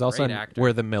 who's He was a also great in actor.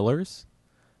 We're the Millers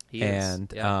He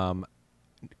and is. Yeah.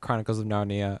 Chronicles of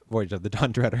Narnia, Voyage of the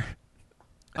Dawn Treader.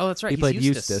 Oh, that's right. He He's played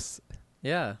Eustace. Eustace.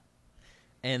 Yeah.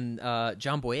 And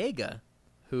John Boyega,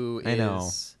 who I know.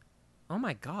 is Oh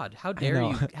my God! How I dare know.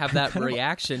 you have that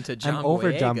reaction to John I'm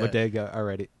over Boyega? John Bodega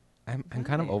already. I'm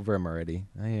kind of Why? over him already.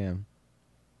 I am.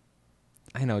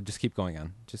 I know. Just keep going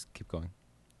on. Just keep going.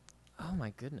 Oh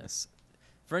my goodness!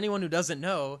 For anyone who doesn't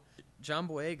know, John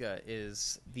Boyega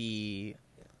is the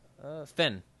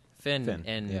Finn. Finn.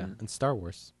 And Yeah. And Star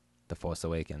Wars, The Force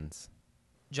Awakens.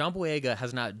 John Boyega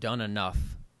has not done enough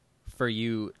for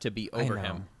you to be I over know.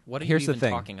 him. What are Here's you the even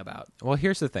thing. talking about? Well,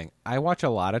 here's the thing. I watch a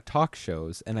lot of talk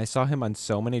shows, and I saw him on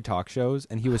so many talk shows,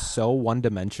 and he was so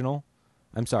one-dimensional.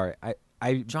 I'm sorry.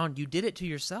 John, you did it to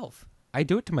yourself. I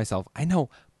do it to myself. I know,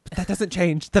 but that doesn't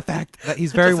change the fact that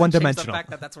he's It very doesn't change one-dimensional. The fact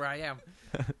that that's where I am.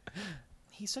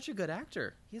 He's such a good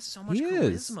actor. He has so much He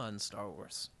is. charisma in Star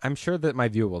Wars. I'm sure that my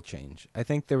view will change. I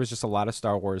think there was just a lot of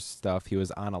Star Wars stuff. He was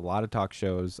on a lot of talk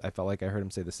shows. I felt like I heard him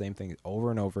say the same thing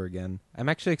over and over again. I'm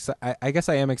actually excited. I guess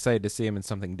I am excited to see him in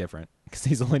something different because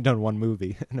he's only done one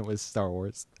movie, and it was Star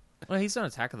Wars. Well, he's done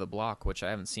Attack of the Block, which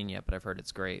I haven't seen yet, but I've heard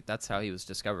it's great. That's how he was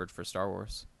discovered for Star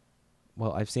Wars.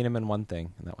 Well, I've seen him in one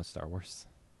thing, and that was Star Wars.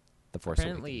 The Force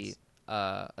Apparently,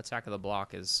 Awakens. Attack of the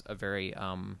Block is a very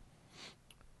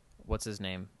what's his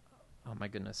name? Oh my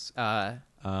goodness.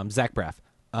 Zach Braff.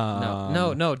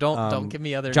 No, don't give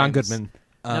me other John names. Goodman.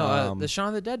 No, the Shaun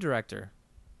of the Dead director.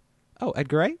 Oh,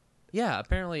 Edgar Wright? Yeah,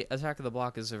 apparently Attack of the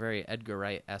Block is a very Edgar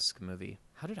Wright-esque movie.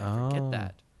 How did I forget Oh.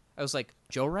 that? I was like,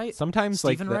 Joe Wright? Sometimes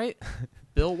Stephen Wright?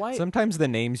 Bill White? Sometimes the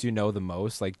names you know the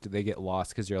most, like they get lost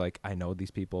because you're like, I know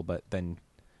these people, but then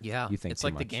Yeah, you think it's too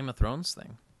like the much. Game of Thrones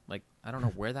thing. Like, I don't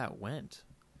know where that went,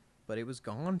 but it was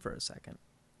gone for a second.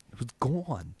 it was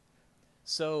gone.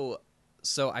 So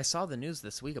I saw the news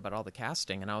this week about all the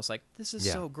casting, and I was like, this is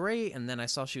Yeah. so great. And then I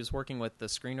saw she was working with the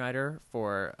screenwriter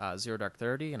for Zero Dark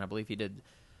 30, and I believe he did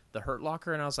The Hurt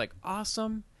Locker, and I was like,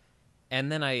 awesome.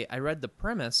 And then I read the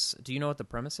premise. Do you know what the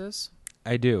premise is?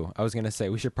 I do. I was gonna say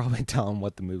we should probably tell him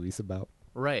what the movie's about.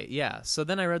 Right, yeah. So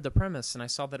then I read the premise, and I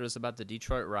saw that it was about the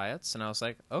Detroit riots, and I was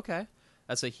like, okay,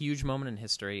 that's a huge moment in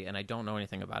history, and I don't know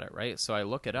anything about it, right? So I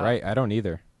look it up. Right? I don't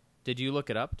either. Did you look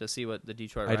it up to see what the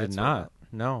Detroit I riots did were not. about?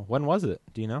 No. When was it?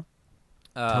 Do you know?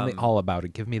 Tell me all about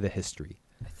it. Give me the history.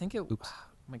 I think it. Oops.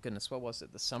 My goodness, what was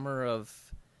it? The summer of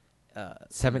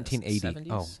 1780.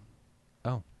 70s?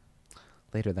 Oh,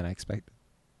 later than I expected.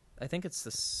 I think it's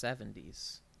the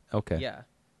 70s. Okay. Yeah,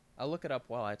 I'll look it up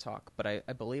while I talk, but I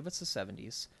believe it's the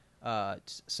 70s.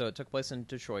 So it took place in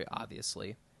Detroit,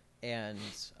 obviously, and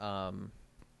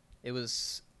it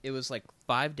was like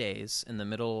 5 days in the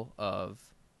middle of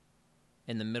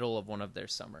one of their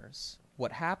summers.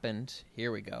 What happened?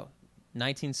 Here we go.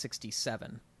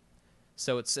 1967.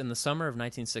 So it's in the summer of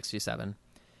 1967,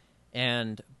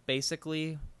 and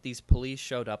basically these police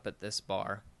showed up at this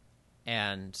bar,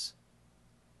 and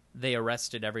they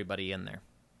arrested everybody in there.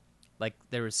 Like,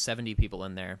 there was 70 people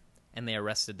in there, and they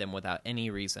arrested them without any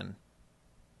reason.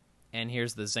 And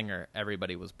here's the zinger: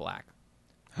 everybody was black.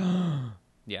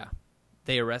 Yeah,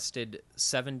 they arrested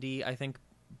 70, I think,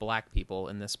 black people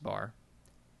in this bar,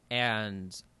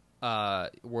 and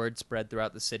word spread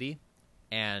throughout the city,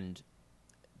 and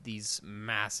these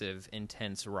massive,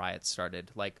 intense riots started.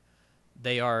 Like,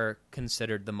 they are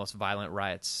considered the most violent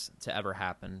riots to ever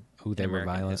happen Ooh, they in were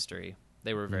American violent? history.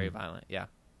 They were very violent. Yeah,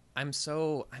 I'm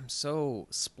so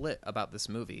split about this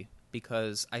movie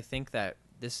because I think that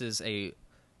this is a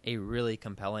really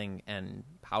compelling and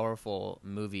powerful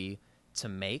movie to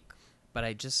make, but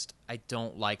I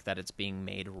don't like that it's being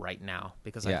made right now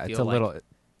because Yeah, I feel it's a like little.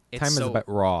 it's Time is so, a bit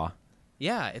raw.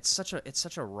 Yeah, it's such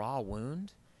a raw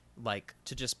wound. Like,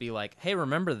 to just be like, hey,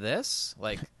 remember this?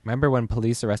 Like, Remember when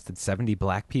police arrested 70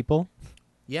 black people?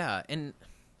 yeah, and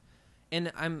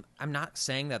I'm not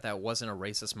saying that wasn't a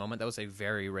racist moment. That was a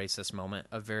very racist moment,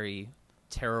 a very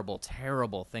terrible,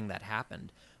 terrible thing that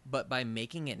happened. But by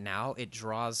making it now, it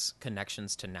draws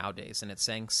connections to nowadays, and it's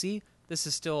saying, see, this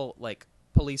is still, like,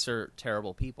 police are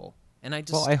terrible people. And I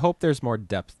just... Well, I hope there's more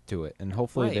depth to it, and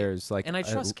hopefully Right. there's like. And I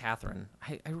trust Catherine.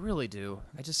 I really do.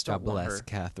 I just don't God want bless her...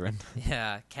 Catherine.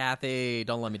 Yeah, Kathy,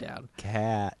 don't let me down.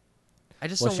 Cat. I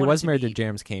just Well, don't she want was it to married be... to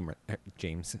James Cameron.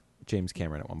 James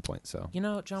Cameron at one point. So You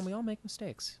know, John, we all make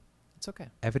mistakes. It's okay.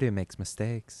 everybody makes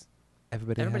mistakes.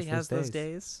 Everybody has those days.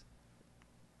 days.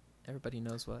 Everybody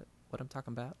knows what I'm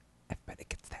talking about. Everybody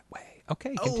gets that way.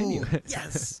 Okay, continue. Oh,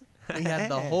 yes. We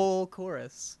had the whole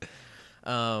chorus.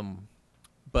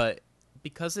 But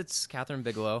because it's Catherine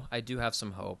Bigelow, I do have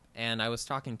some hope. And I was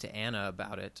talking to Anna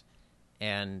about it,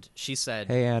 and she said,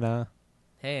 Hey, Anna.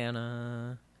 Hey,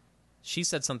 Anna. She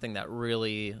said something that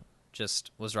really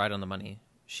just was right on the money.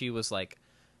 She was like,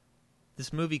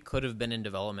 this movie could have been in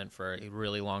development for a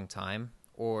really long time,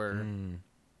 or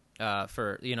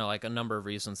for like a number of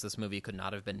reasons this movie could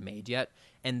not have been made yet.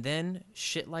 And then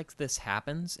shit like this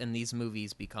happens, and these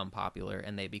movies become popular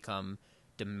and they become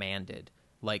demanded.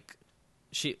 Like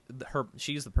she's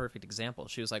the perfect example.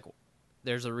 She was like,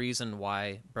 there's a reason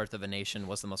why Birth of a Nation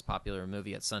was the most popular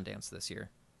movie at Sundance this year.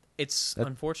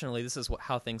 Unfortunately, this is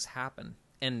how things happen.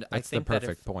 And That's I think the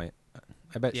perfect point.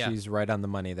 I bet Yeah. she's right on the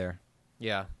money there.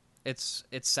 Yeah, it's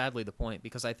sadly the point,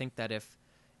 because I think that if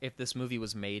this movie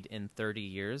was made in 30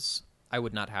 years, I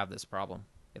would not have this problem.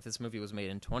 If this movie was made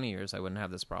in 20 years, I wouldn't have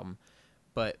this problem.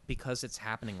 But because it's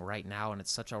happening right now and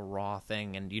it's such a raw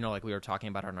thing, and like we were talking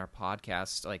about on our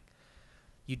podcast, like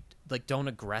you don't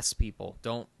aggress people,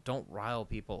 don't rile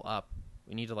people up.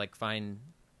 We need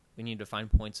to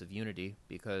find points of unity,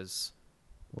 because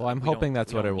Well, I'm we hoping don't-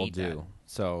 that's we what it don't will need do. that.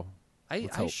 So I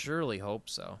hope. surely hope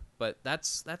so. But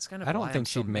that's kind of I don't why I'm think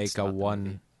so she'd mixed make a about the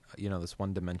movie. this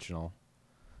one-dimensional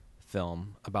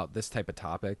film about this type of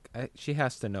topic. She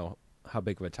has to know how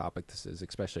big of a topic this is,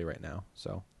 especially right now.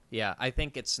 So Yeah, I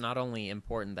think it's not only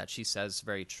important that she stays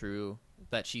very true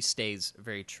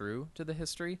to the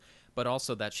history, but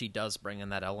also that she does bring in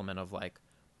that element of like,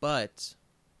 but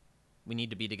we need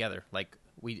to be together. Like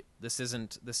this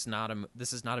is not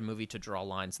a movie to draw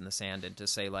lines in the sand and to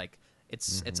say like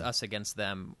it's us against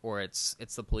them, or it's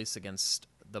the police against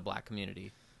the black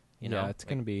community. it's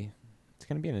gonna be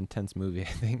an intense movie, I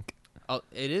think. Oh,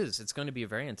 it is. It's going to be a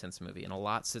very intense movie, and a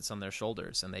lot sits on their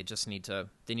shoulders, and they just need to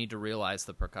realize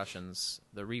the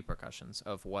repercussions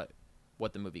of what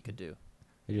the movie could do.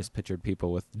 I just pictured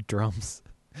people with drums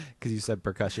because you said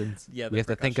percussions. Yeah, we have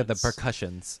to think of the percussions.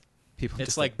 percussions. People It's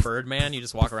just like Birdman. You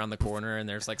just walk around the corner, and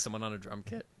there's like someone on a drum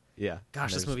kit. yeah.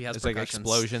 Gosh, And this movie has it's like percussions.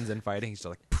 explosions and fighting. It's just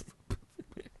like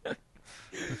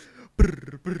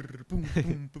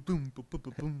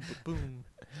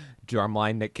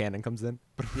drumline. Nick Cannon comes in.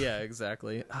 Yeah,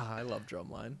 exactly. I love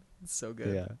Drumline. It's so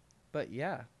good. Yeah. But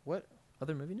yeah, what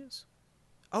other movie news?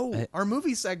 Oh, I- our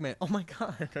movie segment. Oh my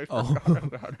god. I Oh. forgot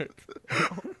about it.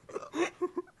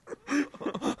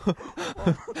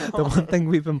 The one thing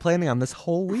we've been planning on this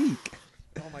whole week.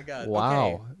 Oh my god. Wow.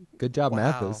 Okay. Good job, Wow.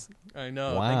 Mathis. I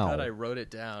know. Wow. Thank God I wrote it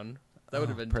down. That would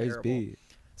have been Praise terrible. be.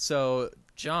 So,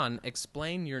 John,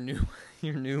 explain your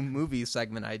new movie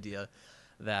segment idea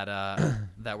that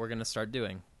that we're gonna start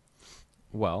doing.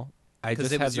 Well, I 'Cause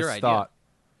just it had was your this idea. thought.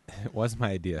 It was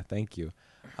my idea. Thank you.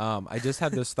 I just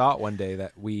had this thought one day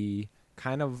that we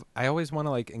I always want to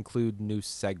like include new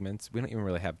segments. We don't even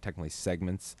really have technically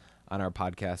segments on our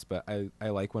podcast, but I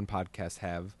like when podcasts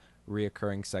have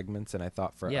reoccurring segments. And I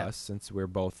thought for Yeah. us, since we're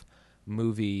both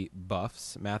movie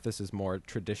buffs, Mathis is more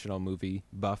traditional movie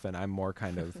buff, and I'm more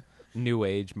kind of new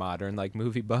age, modern like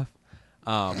movie buff.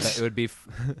 That it would be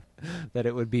that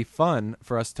it would be fun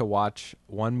for us to watch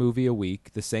one movie a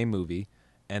week, the same movie,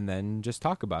 and then just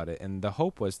talk about it. And the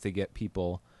hope was to get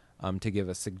people to give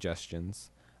us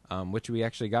suggestions, which we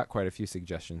actually got quite a few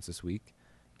suggestions this week.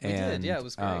 We did, yeah, it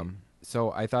was great.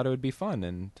 So I thought it would be fun,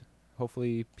 and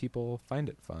hopefully people find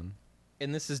it fun.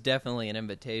 And this is definitely an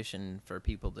invitation for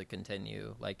people to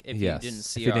continue. Like, if Yes, you didn't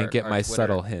see if you our, didn't get our my Twitter,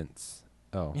 subtle hints,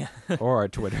 or our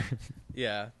Twitter.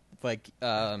 yeah, like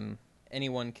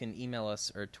anyone can email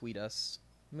us or tweet us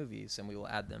movies, and we will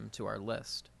add them to our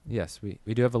list. Yes, we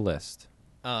do have a list.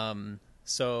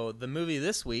 So the movie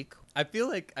this week, I feel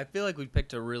like we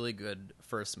picked a really good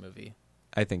first movie,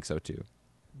 I think so too.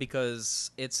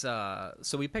 because it's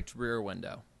so we picked Rear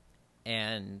Window,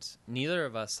 and neither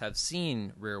of us have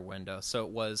seen Rear Window, so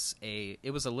it was a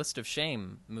List of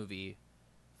Shame movie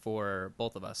for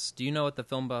both of us. Do you know what the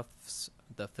film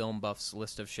buffs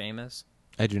List of Shame is?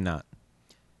 I do not.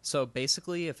 So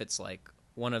basically, if it's like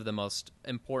one of the most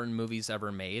important movies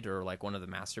ever made, or like one of the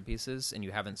masterpieces, and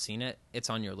you haven't seen it, it's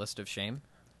on your list of shame.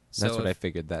 That's So what I if-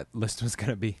 figured that list was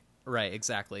gonna be. Right,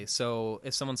 exactly. So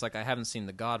if someone's like, I haven't seen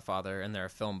The Godfather, and they're a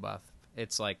film buff,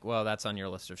 it's like, well, that's on your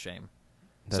list of shame.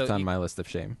 That's So on you- my list of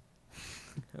shame.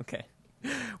 Okay.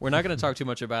 We're not going to talk too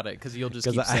much about it, because you'll just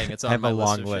 'Cause keep I saying it's on have my a list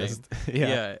long of list. shame.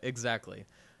 Yeah. Exactly.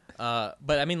 But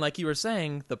I mean, like you were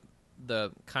saying,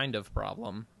 the kind of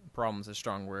problem's a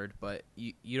strong word, but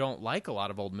you don't like a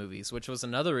lot of old movies, which was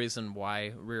another reason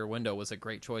why Rear Window was a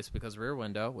great choice, because Rear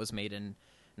Window was made in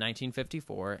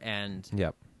 1954, and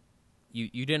Yep.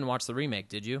 you didn't watch the remake,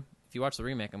 did you? If you watch the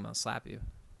remake, I'm going to slap you.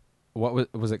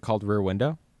 What was it called? Rear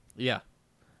Window? Yeah.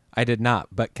 I did not,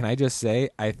 but can I just say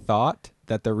I thought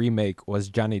that the remake was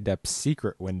Johnny Depp's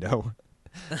Secret Window.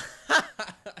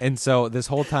 And so this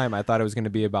whole time I thought it was going to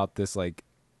be about this like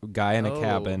guy in a Oh.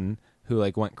 cabin who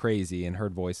like went crazy and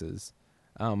heard voices.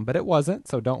 But it wasn't,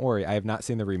 so don't worry. I have not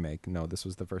seen the remake. No, this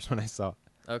was the first one I saw.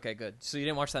 Okay, good. So you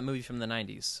didn't watch that movie from the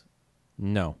 90s?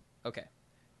 No. Okay.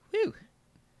 Whew.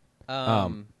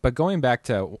 But going back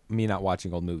to me not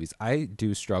watching old movies, I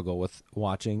do struggle with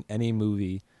watching any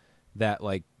movie that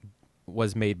like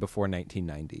was made before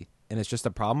 1990, and it's just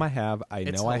a problem I have. I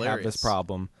It's know I have this hilarious.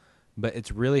 problem, but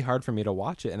it's really hard for me to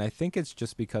watch it, and I think it's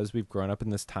just because we've grown up in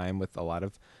this time with a lot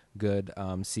of good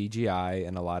CGI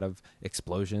and a lot of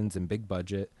explosions and big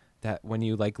budget. That when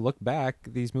you like look back,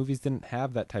 these movies didn't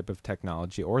have that type of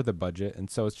technology or the budget, and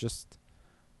so it's just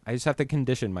I just have to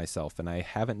condition myself, and I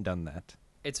haven't done that.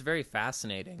 It's very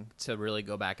fascinating to really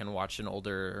go back and watch an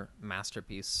older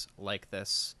masterpiece like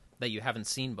this that you haven't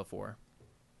seen before.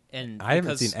 And I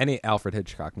haven't because- seen any Alfred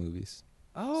Hitchcock movies.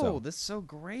 Oh, So- this is so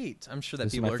great. I'm sure that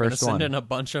This is people my are going to first send one. in a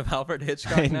bunch of Alfred I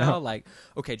Hitchcock now. know. Like,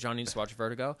 okay, John needs to watch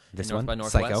Vertigo. This North one? by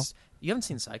Northwest. Psycho? You haven't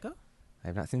seen Psycho? I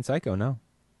have not seen Psycho, no.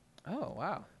 Oh,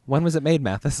 wow. When was it made,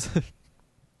 Mathis?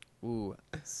 Ooh,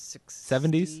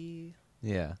 70s?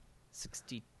 Yeah.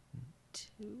 62?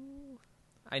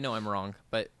 I know I'm wrong,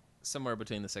 but somewhere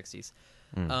between the 60s.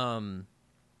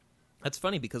 That's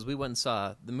funny because we went and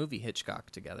saw the movie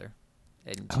Hitchcock together.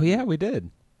 And Oh, yeah, we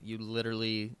did. you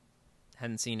literally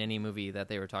hadn't seen any movie that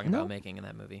they were talking No. about making in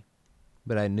that movie.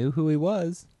 But I knew who he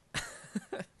was.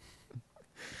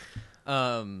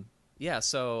 Yeah,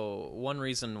 so one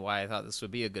reason why I thought this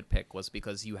would be a good pick was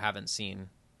because you haven't seen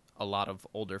a lot of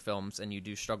older films and you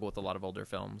do struggle with a lot of older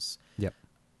films. Yep.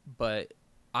 But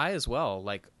I as well,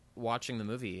 like watching the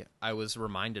movie, I was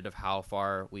reminded of how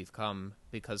far we've come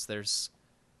because there's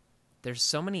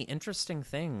so many interesting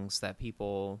things that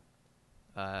people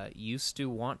used to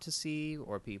want to see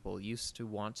or people used to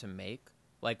want to make.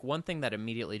 Like one thing that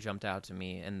immediately jumped out to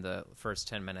me in the first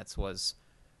 10 minutes was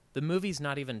the movie's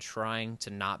not even trying to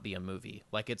not be a movie.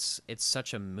 Like it's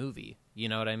such a movie. You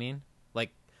know what I mean?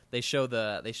 Like they show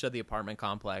the apartment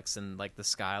complex and like the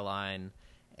skyline,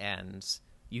 and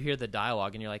you hear the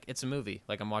dialogue and you're like, it's a movie.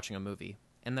 Like I'm watching a movie.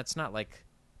 And that's not like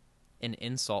an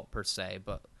insult per se,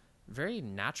 but very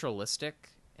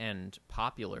naturalistic and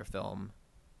popular film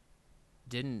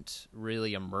didn't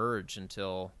really emerge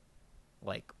until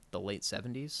like the late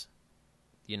 70s.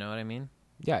 You know what I mean?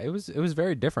 Yeah, it was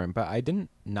very different, but I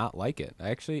didn't not like it. I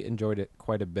actually enjoyed it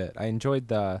quite a bit. I enjoyed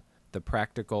the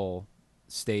practical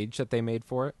stage that they made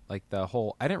for it. Like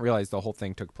I didn't realize the whole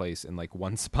thing took place in like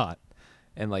one spot,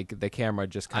 and like the camera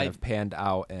just kind of panned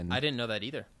out. And I didn't know that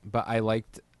either. but I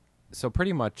liked. So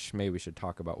pretty much, maybe we should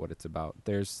talk about what it's about.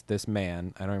 There's this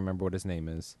man. I don't remember what his name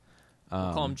is.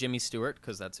 We'll call him Jimmy Stewart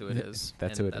because that's who it is.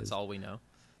 That's and who it that's is. all we know.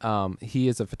 He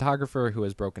is a photographer who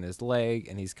has broken his leg,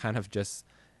 and he's kind of just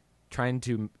trying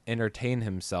to entertain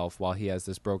himself while he has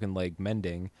this broken leg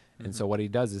mending. And so what he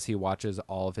does is he watches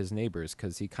all of his neighbors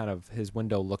because his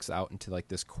window looks out into like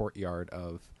this courtyard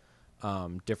of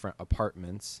different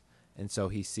apartments. And so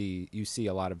you see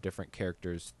a lot of different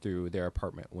characters through their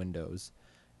apartment windows.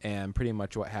 And pretty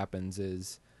much what happens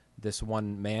is this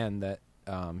one man that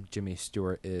Jimmy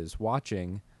Stewart is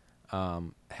watching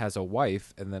has a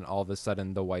wife, and then all of a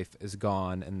sudden the wife is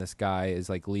gone, and this guy is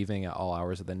like leaving at all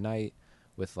hours of the night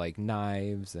with like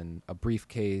knives and a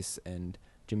briefcase, and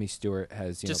Jimmy Stewart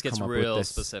has Just come gets up real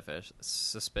with this.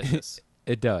 suspicious.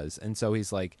 It does, and so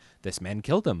he's like, this man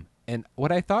killed him. And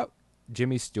what I thought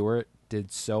Jimmy Stewart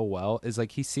did so well is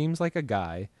like he seems like a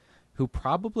guy who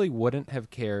probably wouldn't have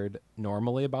cared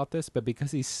normally about this, but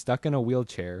because he's stuck in a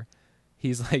wheelchair,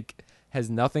 he's like has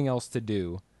nothing else to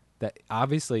do. That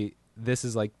obviously this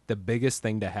is like the biggest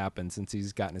thing to happen since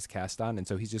he's gotten his cast on, and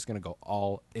so he's just gonna go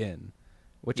all in,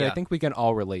 which I Yeah. think we can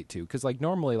all relate to. Because like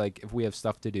normally, like if we have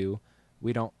stuff to do,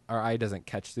 our eye doesn't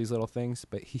catch these little things,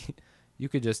 but you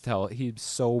could just tell he's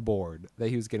so bored that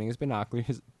he was getting his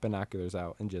binoculars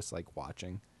out and just like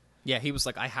watching. Yeah, he was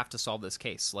like, I have to solve this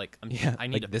case. Like, Yeah, I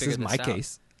need like, to this figure is my out.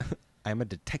 case. I'm a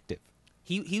detective.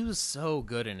 He was so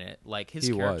good in it. Like his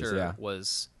He was, character yeah.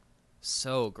 was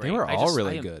so great. They were I all just-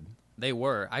 really I am- good. They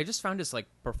were. I just found his like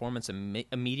performance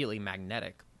immediately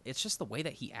magnetic. It's just the way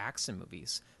that he acts in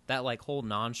movies. That like whole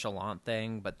nonchalant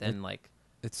thing, but then like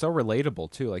It's so relatable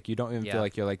too. Like you don't even Yeah. feel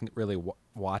like you're like really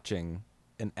watching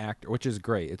an actor, which is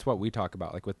great. It's what we talk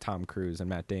about, like with Tom Cruise and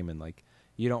Matt Damon. Like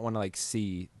you don't want to like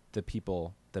see the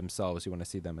people themselves. You want to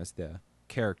see them as the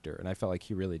character, and I felt like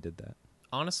he really did that.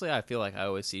 honestly, I feel like I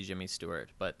always see Jimmy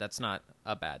Stewart, but that's not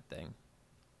a bad thing.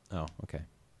 Oh, okay.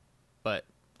 But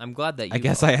I'm glad that you I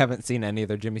guess I haven't seen any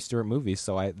other Jimmy Stewart movies,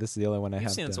 so this is the only one I You've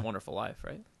have. seen It's a Wonderful Life,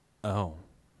 right? Oh,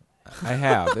 I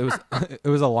have. It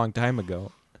was a long time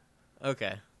ago.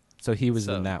 Okay. So he was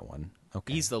So, in that one.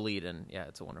 Okay, He's the lead in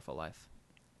It's a Wonderful Life.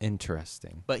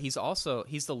 interesting. But he's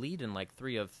the lead in like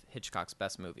 3 of Hitchcock's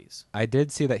best movies. I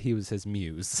did see that he was his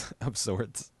muse of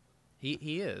sorts. He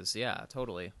is, yeah,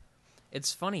 totally.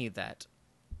 It's funny that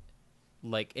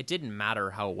like it didn't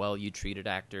matter how well you treated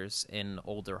actors in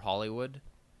older Hollywood,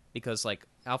 because like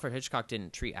Alfred Hitchcock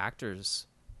didn't treat actors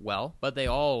well, but they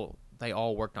all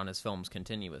worked on his films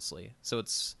continuously. So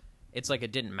it's like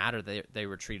it didn't matter that they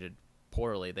were treated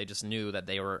poorly. They just knew that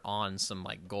they were on some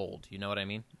like gold. You know what I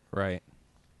mean? Right.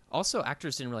 Also,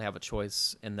 actors didn't really have a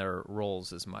choice in their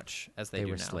roles as much as they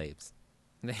do were now. slaves.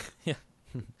 Yeah.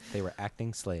 They were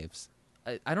acting slaves.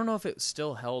 I don't know if it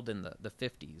still held in the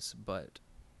 50s, but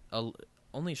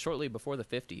only shortly before the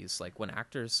 50s, like when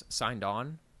actors signed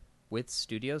on with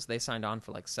studios, they signed on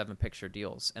for like 7-picture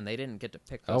deals, and they didn't get to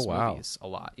pick those movies a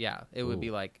lot. Yeah, it would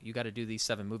be like, you got to do these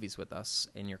 7 movies with us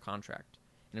in your contract,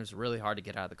 and it was really hard to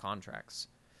get out of the contracts.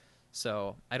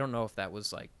 So I don't know if that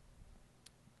was like,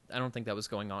 I don't think that was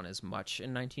going on as much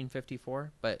in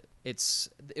 1954, but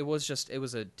it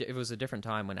was a different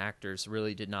time when actors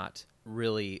really did not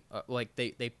really like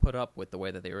they put up with the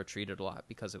way that they were treated a lot,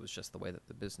 because it was just the way that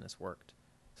the business worked.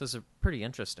 So it's pretty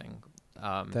interesting.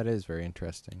 That is very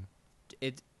interesting.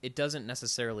 It doesn't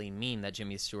necessarily mean that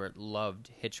Jimmy Stewart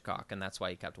loved Hitchcock and that's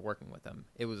why he kept working with him.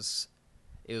 It was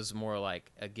more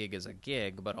like a gig is a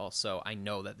gig, but also I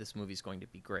know that this movie's going to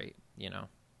be great, you know.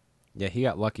 Yeah, he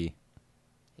got lucky.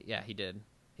 Yeah, he did.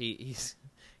 He's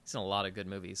in a lot of good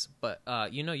movies. But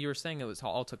you were saying it was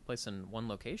all took place in one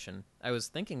location. I was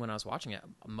thinking when I was watching it,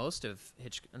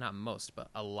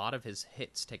 a lot of his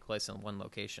hits take place in one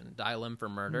location. Dial M for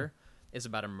Murder is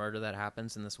about a murder that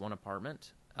happens in this one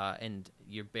apartment, and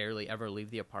you barely ever leave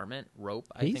the apartment. Rope,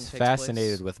 I think, He's takes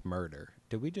fascinated place. with murder.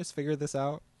 Did we just figure this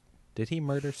out? Did he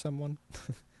murder someone?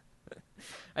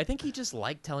 I think he just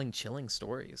liked telling chilling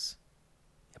stories.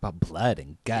 About blood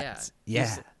and guts.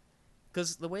 Yeah.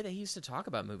 Because the way that he used to talk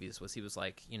about movies was he was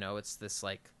like, it's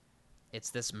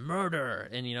this murder.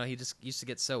 And, he just used to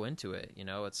get so into it.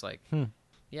 It's like,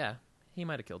 yeah, he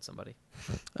might have killed somebody.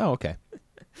 Oh, okay.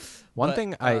 One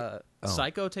thing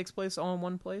Psycho takes place all in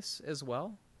one place as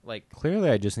well. Like, clearly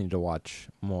I just need to watch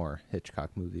more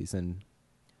Hitchcock movies.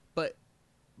 But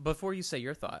before you say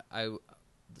your thought,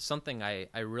 something I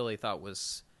really thought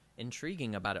was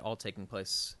intriguing about it all taking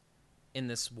place in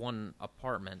this one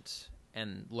apartment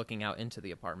and looking out into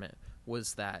the apartment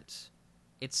was that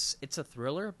it's a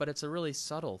thriller, but it's a really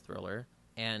subtle thriller.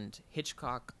 And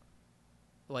Hitchcock,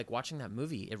 like watching that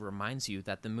movie, it reminds you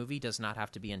that the movie does not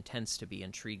have to be intense to be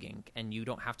intriguing, and you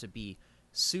don't have to be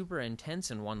super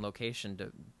intense in one location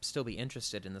to still be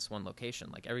interested in this one location.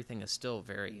 Like everything is still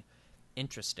very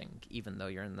interesting, even though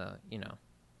you're in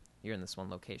this one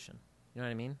location. You know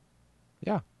what I mean?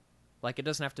 Yeah. Like, it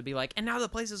doesn't have to be like, and now the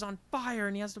place is on fire,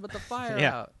 and he has to put the fire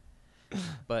out.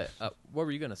 But what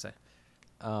were you gonna say?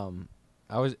 It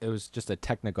was just a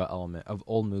technical element of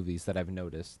old movies that I've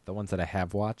noticed. The ones that I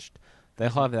have watched, they'll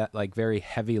have that like very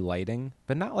heavy lighting,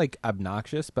 but not like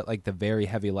obnoxious, but like the very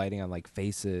heavy lighting on like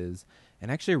faces,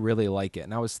 and I actually really like it.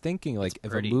 And I was thinking, like,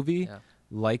 if a movie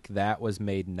like that was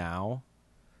made now,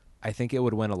 I think it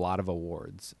would win a lot of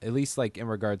awards. At least like in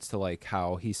regards to like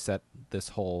how he set this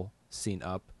whole scene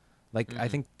up. Like, I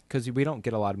think because we don't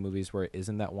get a lot of movies where it is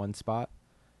in that one spot,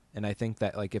 and I think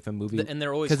that like if a movie and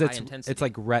they're always high intensity. It's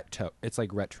like retro. It's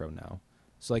like retro now.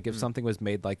 So like if something was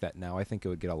made like that now, I think it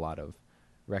would get a lot of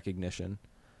recognition.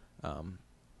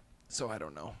 So I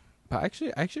don't know, but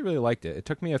I actually really liked it. It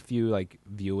took me a few like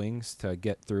viewings to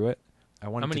get through it. I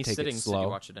wanted to take it slow. How many sittings did you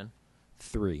watch it in?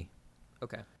 3.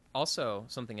 Okay. Also,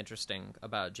 something interesting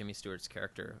about Jimmy Stewart's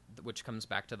character, which comes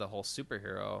back to the whole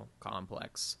superhero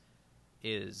complex,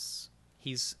 is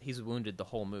he's wounded the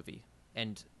whole movie,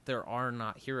 and there are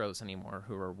not heroes anymore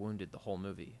who are wounded the whole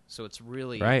movie. So it's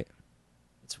really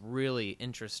it's really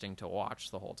interesting to watch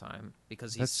the whole time,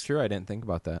 because that's true. I didn't think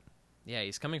about that. Yeah,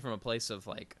 he's coming from a place of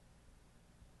like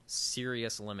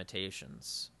serious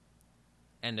limitations,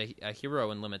 and a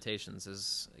hero in limitations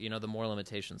is, the more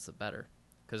limitations the better,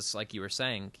 because like you were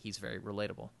saying, he's very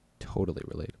relatable. Totally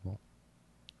relatable.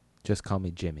 Just call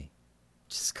me Jimmy.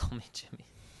 Just call me Jimmy.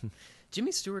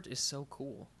 Jimmy Stewart is so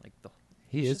cool. Like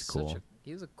he is cool.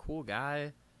 He's a cool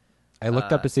guy. I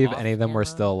looked up to see if any of them were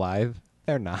still alive.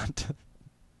 They're not.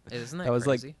 Isn't that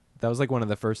crazy? That was like one of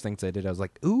the first things I did. I was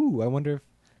like, ooh, I wonder if...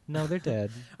 No, they're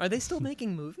dead. Are they still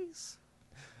making movies?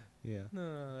 Yeah.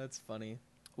 No, that's funny.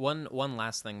 One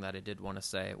last thing that I did want to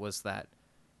say was that,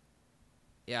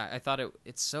 yeah, I thought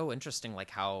it's so interesting, like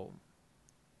how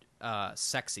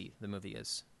sexy the movie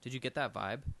is. Did you get that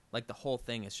vibe? Like the whole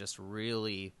thing is just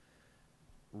really,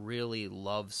 really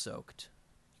love-soaked.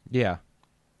 Yeah.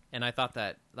 And I thought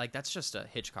that, like, that's just a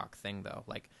Hitchcock thing, though.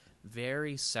 Like,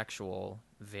 very sexual,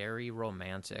 very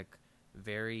romantic,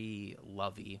 very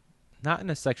lovey. Not in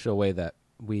a sexual way that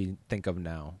we think of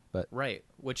now, but... Right,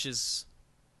 which is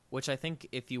which I think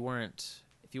if you weren't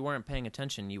paying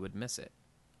attention, you would miss it.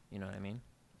 You know what I mean?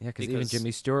 Yeah, cause even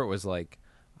Jimmy Stewart was like,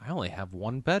 I only have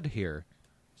one bed here.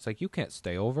 It's like, you can't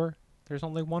stay over. There's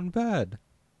only one bed.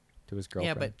 To his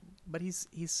girlfriend. Yeah, but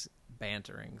he's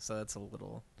bantering, so that's a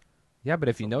little. Yeah, but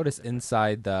if you notice, different.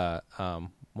 inside the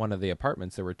one of the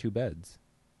apartments, there were 2 beds.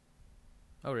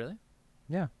 Oh, really?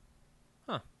 Yeah.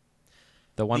 Huh.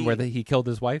 The one where he killed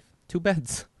his wife, 2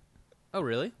 beds. Oh,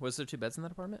 really? Was there 2 beds in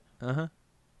that apartment? Uh-huh.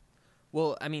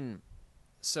 Well, I mean,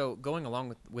 so going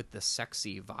along with the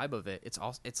sexy vibe of it,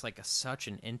 it's like such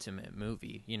an intimate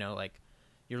movie. You know, like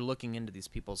you're looking into these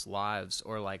people's lives,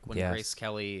 or like when Yes. Grace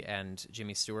Kelly and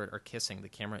Jimmy Stewart are kissing, the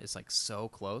camera is like so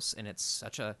close, and it's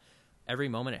such a every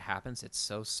moment it happens, it's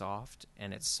so soft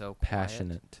and it's so quiet.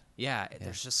 Passionate. Yeah,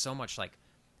 there's just so much like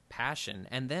passion,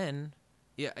 and then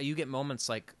you get moments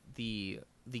like the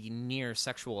near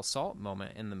sexual assault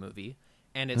moment in the movie,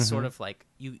 and it's sort of like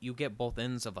you get both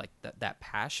ends of like that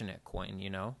passionate coin, you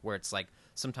know, where it's like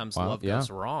sometimes love goes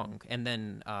wrong, and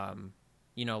then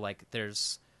you know, like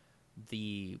there's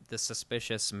the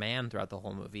suspicious man throughout the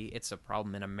whole movie. It's a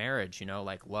problem in a marriage, you know,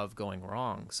 like love going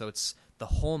wrong. So it's the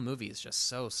whole movie is just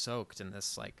so soaked in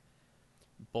this like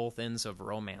both ends of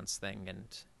romance thing, and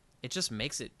it just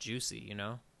makes it juicy, you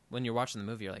know. When you're watching the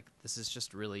movie, you're like, this is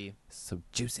just really So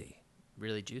juicy.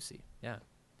 really juicy. Yeah.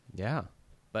 Yeah.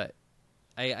 But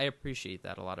I appreciate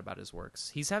that a lot about his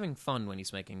works. He's having fun when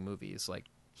he's making movies.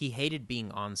 Like, he hated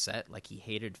being on set, like he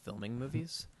hated filming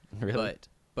movies. Really?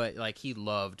 But like he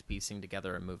loved piecing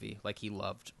together a movie. Like he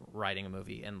loved writing a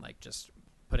movie and like just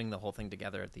putting the whole thing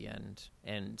together at the end.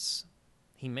 And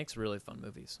he makes really fun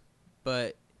movies.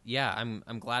 But yeah,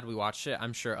 I'm glad we watched it.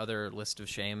 I'm sure other List of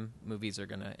Shame movies are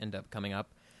going to end up coming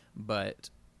up.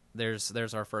 But there's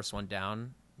our first one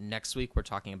down. Next week we're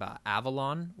talking about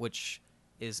Avalon, which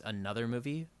is another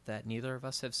movie that neither of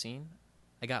us have seen.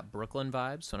 I got Brooklyn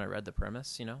vibes when I read the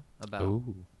premise, you know, about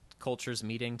cultures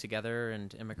meeting together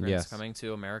and immigrants coming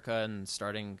to America and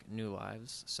starting new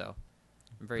lives. So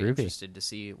I'm very interested to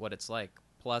see what it's like.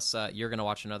 Plus, you're going to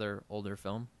watch another older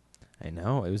film. I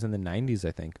know. It was in the 90s,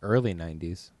 I think. Early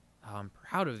 90s. Oh, I'm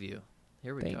proud of you.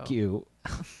 Here we go. Thank you.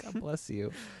 God bless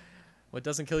you. What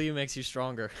doesn't kill you makes you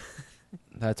stronger.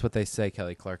 That's what they say,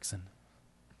 Kelly Clarkson.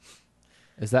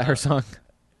 Is that her song?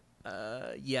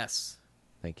 Yes.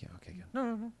 Thank you. Okay,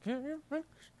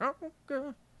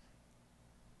 good.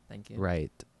 Thank you.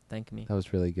 Right. Thank me. That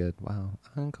was really good. Wow.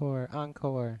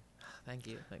 Encore. Thank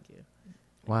you.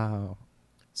 Wow.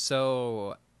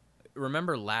 So,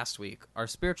 remember last week, our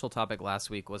spiritual topic last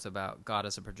week was about God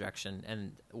as a projection,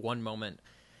 and one moment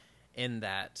in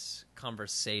that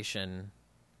conversation,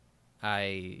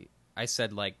 I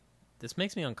said, like, this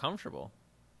makes me uncomfortable.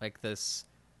 Like, this,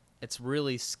 it's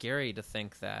really scary to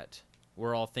think that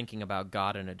we're all thinking about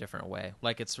God in a different way.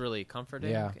 Like, it's really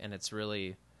comforting, and it's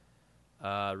really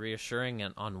reassuring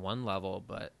on one level,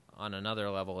 but on another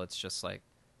level, it's just like,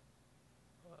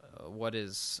 what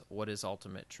is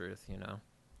ultimate truth, you know?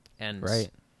 And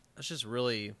it's just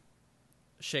really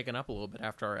shaken up a little bit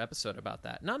after our episode about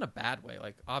that. Not in a bad way.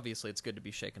 Like, obviously, it's good to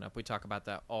be shaken up. We talk about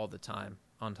that all the time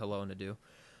on Hello Nadu.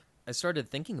 I started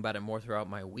thinking about it more throughout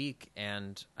my week,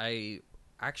 and I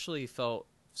actually felt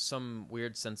some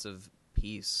weird sense of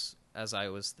peace as I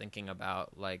was thinking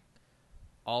about, like,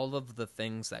 all of the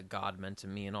things that God meant to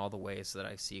me and all the ways that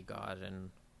I see God.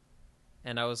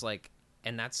 And I was like,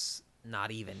 and that's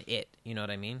not even it. You know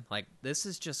what I mean? Like, this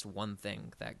is just one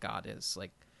thing that God is.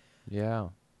 Like, yeah.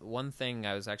 One thing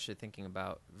I was actually thinking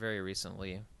about very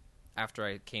recently after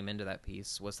I came into that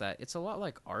piece was that it's a lot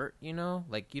like art, you know?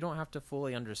 Like, you don't have to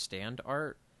fully understand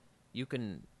art. You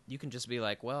can just be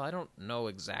like, well, I don't know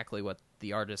exactly what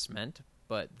the artist meant,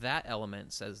 but that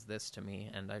element says this to me,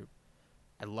 and I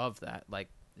love that. Like,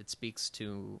 it speaks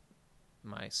to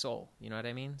my soul. You know what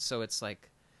I mean? So it's like,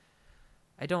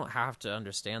 I don't have to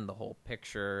understand the whole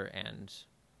picture, and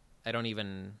I don't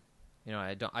even, you know,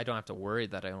 I don't have to worry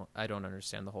that I don't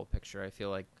understand the whole picture. I feel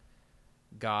like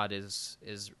God is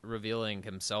revealing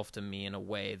himself to me in a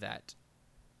way that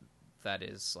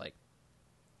is like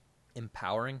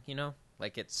empowering, you know?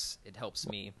 Like, it helps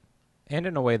me, and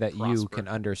in a way that prosper. You can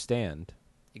understand.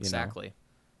 Exactly. You know?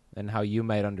 And how you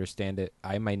might understand it,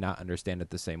 I might not understand it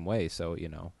the same way. So, you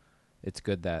know, it's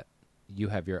good that you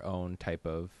have your own type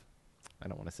of, I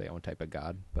don't want to say own type of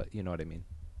God, but you know what I mean.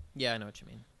 Yeah, I know what you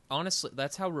mean. Honestly,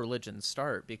 that's how religions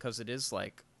start, because it is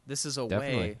like, this is a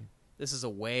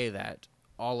way that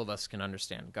all of us can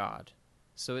understand God.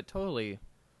 So it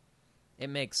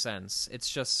makes sense. It's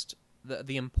just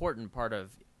the important part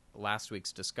of last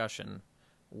week's discussion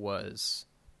was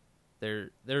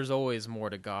there's always more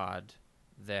to God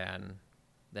than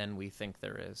than we think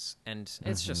there is. And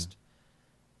it's just,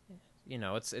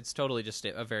 it's totally just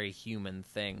a very human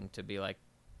thing to be like,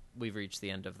 we've reached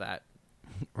the end of that.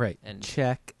 Right. And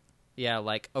check. Yeah,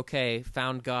 like, okay,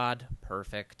 found God,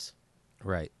 perfect.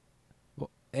 Right.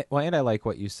 Well, and I like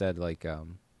what you said, like,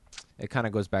 it kind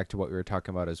of goes back to what we were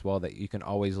talking about as well, that you can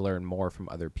always learn more from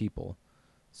other people.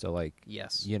 So, like,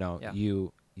 yes,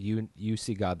 you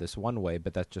see God this one way,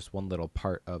 but that's just one little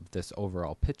part of this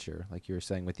overall picture. Like you were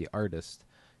saying with the artist,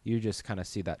 you just kind of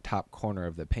see that top corner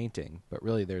of the painting, but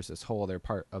really there's this whole other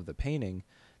part of the painting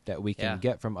that we can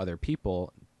get from other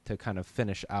people to kind of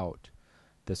finish out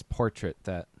this portrait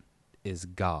that is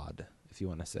God, if you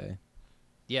want to say.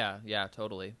 Yeah,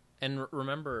 totally. And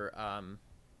remember,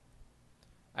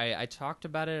 I talked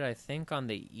about it, I think, on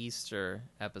the Easter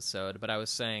episode, but I was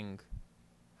saying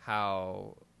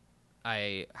how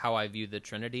I view the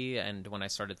Trinity, and when I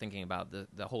started thinking about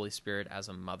the Holy Spirit as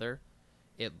a mother,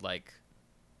 it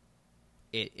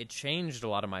changed a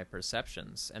lot of my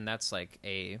perceptions, and that's like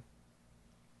a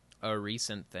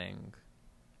recent thing,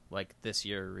 like this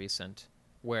year recent,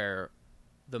 where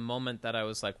the moment that I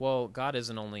was like, well, God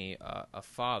isn't only a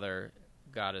father,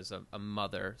 God is a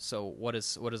mother. So what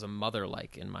is a mother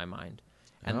like in my mind?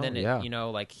 And then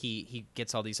like he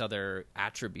gets all these other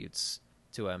attributes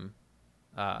to him,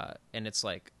 and it's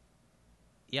like,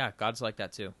 yeah, God's like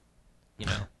that too.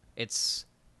 It's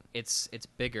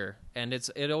bigger, and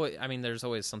it always. I mean, there's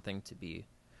always something to be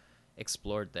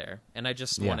explored there, and I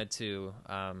just wanted to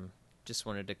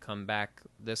come back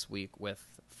this week with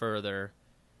further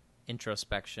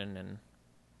introspection. And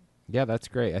yeah, that's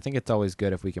great. I think it's always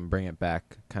good if we can bring it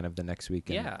back kind of the next week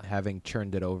and Yeah. having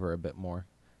churned it over a bit more.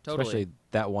 Totally. Especially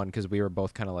that one, because we were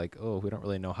both kind of like, oh, we don't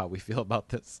really know how we feel about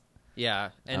this. Yeah,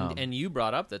 and you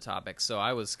brought up the topic, so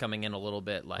I was coming in a little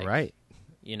bit like, right,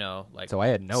 like, so I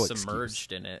had no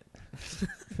submerged in it.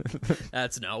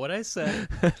 That's not what I said,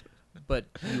 but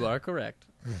you are correct.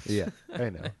 Yeah, I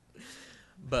know.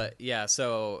 But yeah,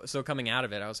 so coming out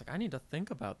of it, I was like, I need to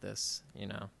think about this,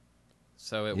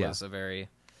 So it was a very,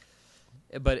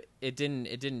 but it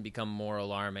didn't become more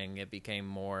alarming. It became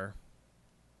more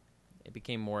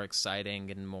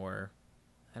exciting and more,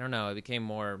 I don't know, it became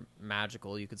more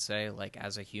magical, you could say, like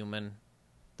as a human,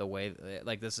 the way,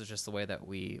 like this is just the way that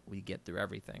we get through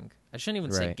everything. I shouldn't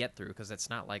even say get through, because it's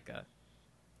not like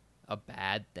a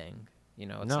bad thing,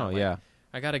 It's not like,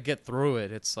 I got to get through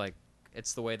it. It's like,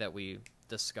 it's the way that we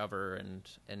discover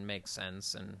and make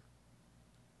sense, and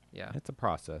it's a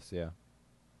process.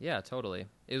 Yeah, totally.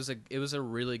 It was a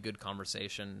really good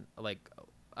conversation. Like,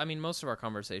 I mean, most of our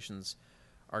conversations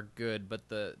are good, but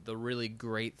the really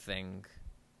great thing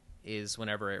is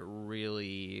whenever it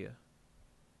really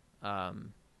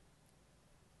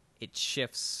it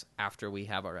shifts after we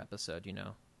have our episode,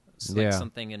 It's like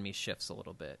something in me shifts a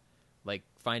little bit. Like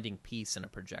finding peace in a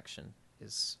projection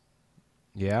is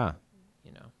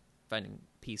finding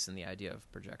peace in the idea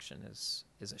of projection is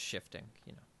a shifting,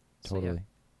 So, totally. yeah.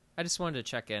 I just wanted to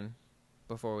check in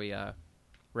before we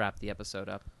wrap the episode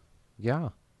up. Yeah.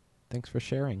 Thanks for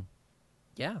sharing.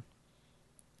 Yeah.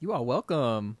 You are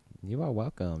welcome. You are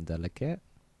welcome, Delicate.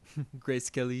 Grace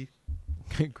Kelly.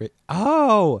 Great.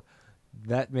 Oh,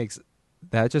 that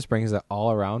just brings it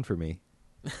all around for me.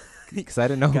 Because I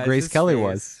didn't know who Grace Kelly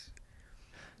was.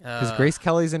 Because Grace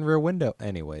Kelly's in Rear Window.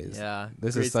 Anyways. Yeah.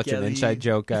 This Grace is such Kelly. an inside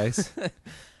joke, guys.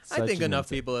 I think enough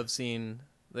people have seen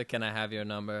the Can I Have Your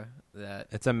Number that...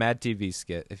 It's a Mad TV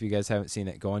skit. If you guys haven't seen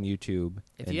it, go on YouTube.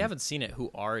 If you haven't seen it, who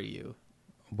are you?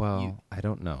 Well, I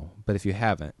don't know. But if you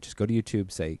haven't, just go to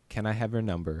YouTube, say, Can I Have Your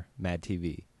Number, Mad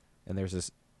TV. And there's this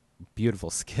beautiful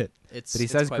skit. But he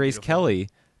says Grace beautiful. Kelly,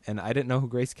 and I didn't know who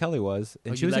Grace Kelly was.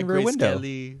 And she was like in Rear Grace Window.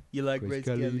 Kelly. You like Grace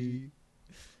Kelly.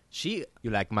 You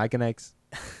like Mike and X?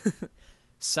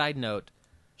 Side note,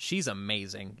 she's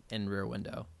amazing in Rear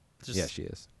Window. Yeah, she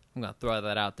is. I'm going to throw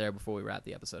that out there before we wrap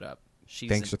the episode up.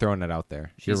 Thanks for throwing it out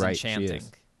there. You're right. Enchanting.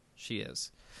 She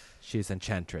is. She's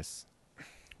Enchantress.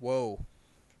 Whoa.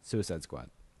 Suicide Squad.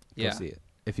 Go Yeah. see it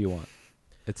if you want.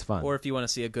 It's fun. Or if you want to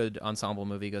see a good ensemble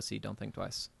movie, go see Don't Think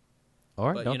Twice.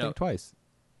 Or But, don't think twice.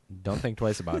 Don't think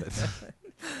twice about it.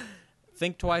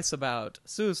 Think twice about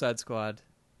Suicide Squad.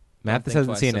 Mathis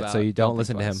hasn't seen it, so you don't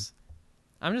listen to him.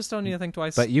 I'm just telling you to think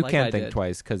twice. But you like can I think did.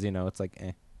 twice because, it's like,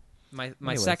 eh. My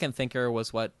Anyways. second thinker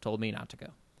was what told me not to go.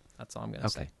 That's all I'm going to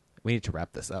say. Okay. We need to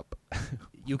wrap this up.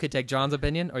 You could take John's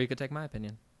opinion, or you could take my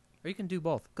opinion. Or you can do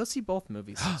both. Go see both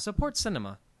movies. Support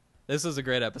cinema. This was a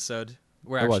great episode.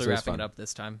 We're actually wrapping it up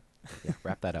this time. Yeah,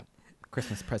 wrap that up.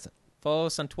 Christmas present. Follow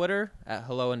us on Twitter at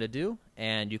Hello and Ado,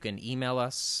 and you can email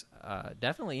us.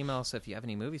 Definitely email us if you have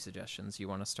any movie suggestions you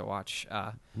want us to watch.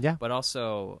 Yeah. But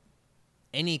also,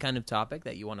 any kind of topic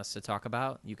that you want us to talk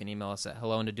about, you can email us at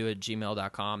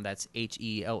helloandadieu@gmail.com. That's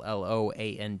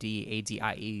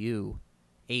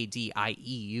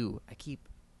HELLOANDADIEU. I keep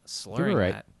slurring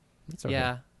right. that. That's okay.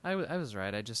 Yeah, I was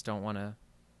right. I just don't want to.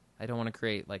 I don't want to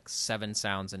create like 7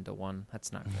 sounds into one.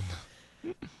 That's not good.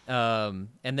 And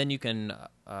then you can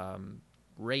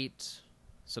rate,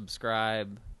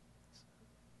 subscribe.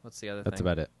 What's the other thing? That's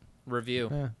about it.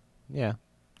 Review. Yeah.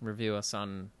 Review us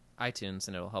on iTunes,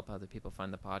 and it'll help other people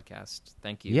find the podcast.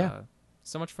 Thank you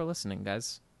so much for listening,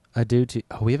 guys. Adieu to...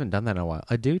 Oh, we haven't done that in a while.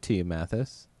 Adieu to you,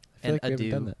 Mathis. I feel And like we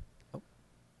adieu. haven't done Oh,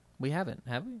 we haven't,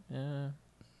 have we? I don't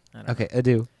that. know. Okay,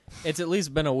 adieu. It's at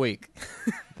least been a week.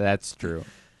 That's true.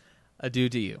 Adieu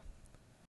to you.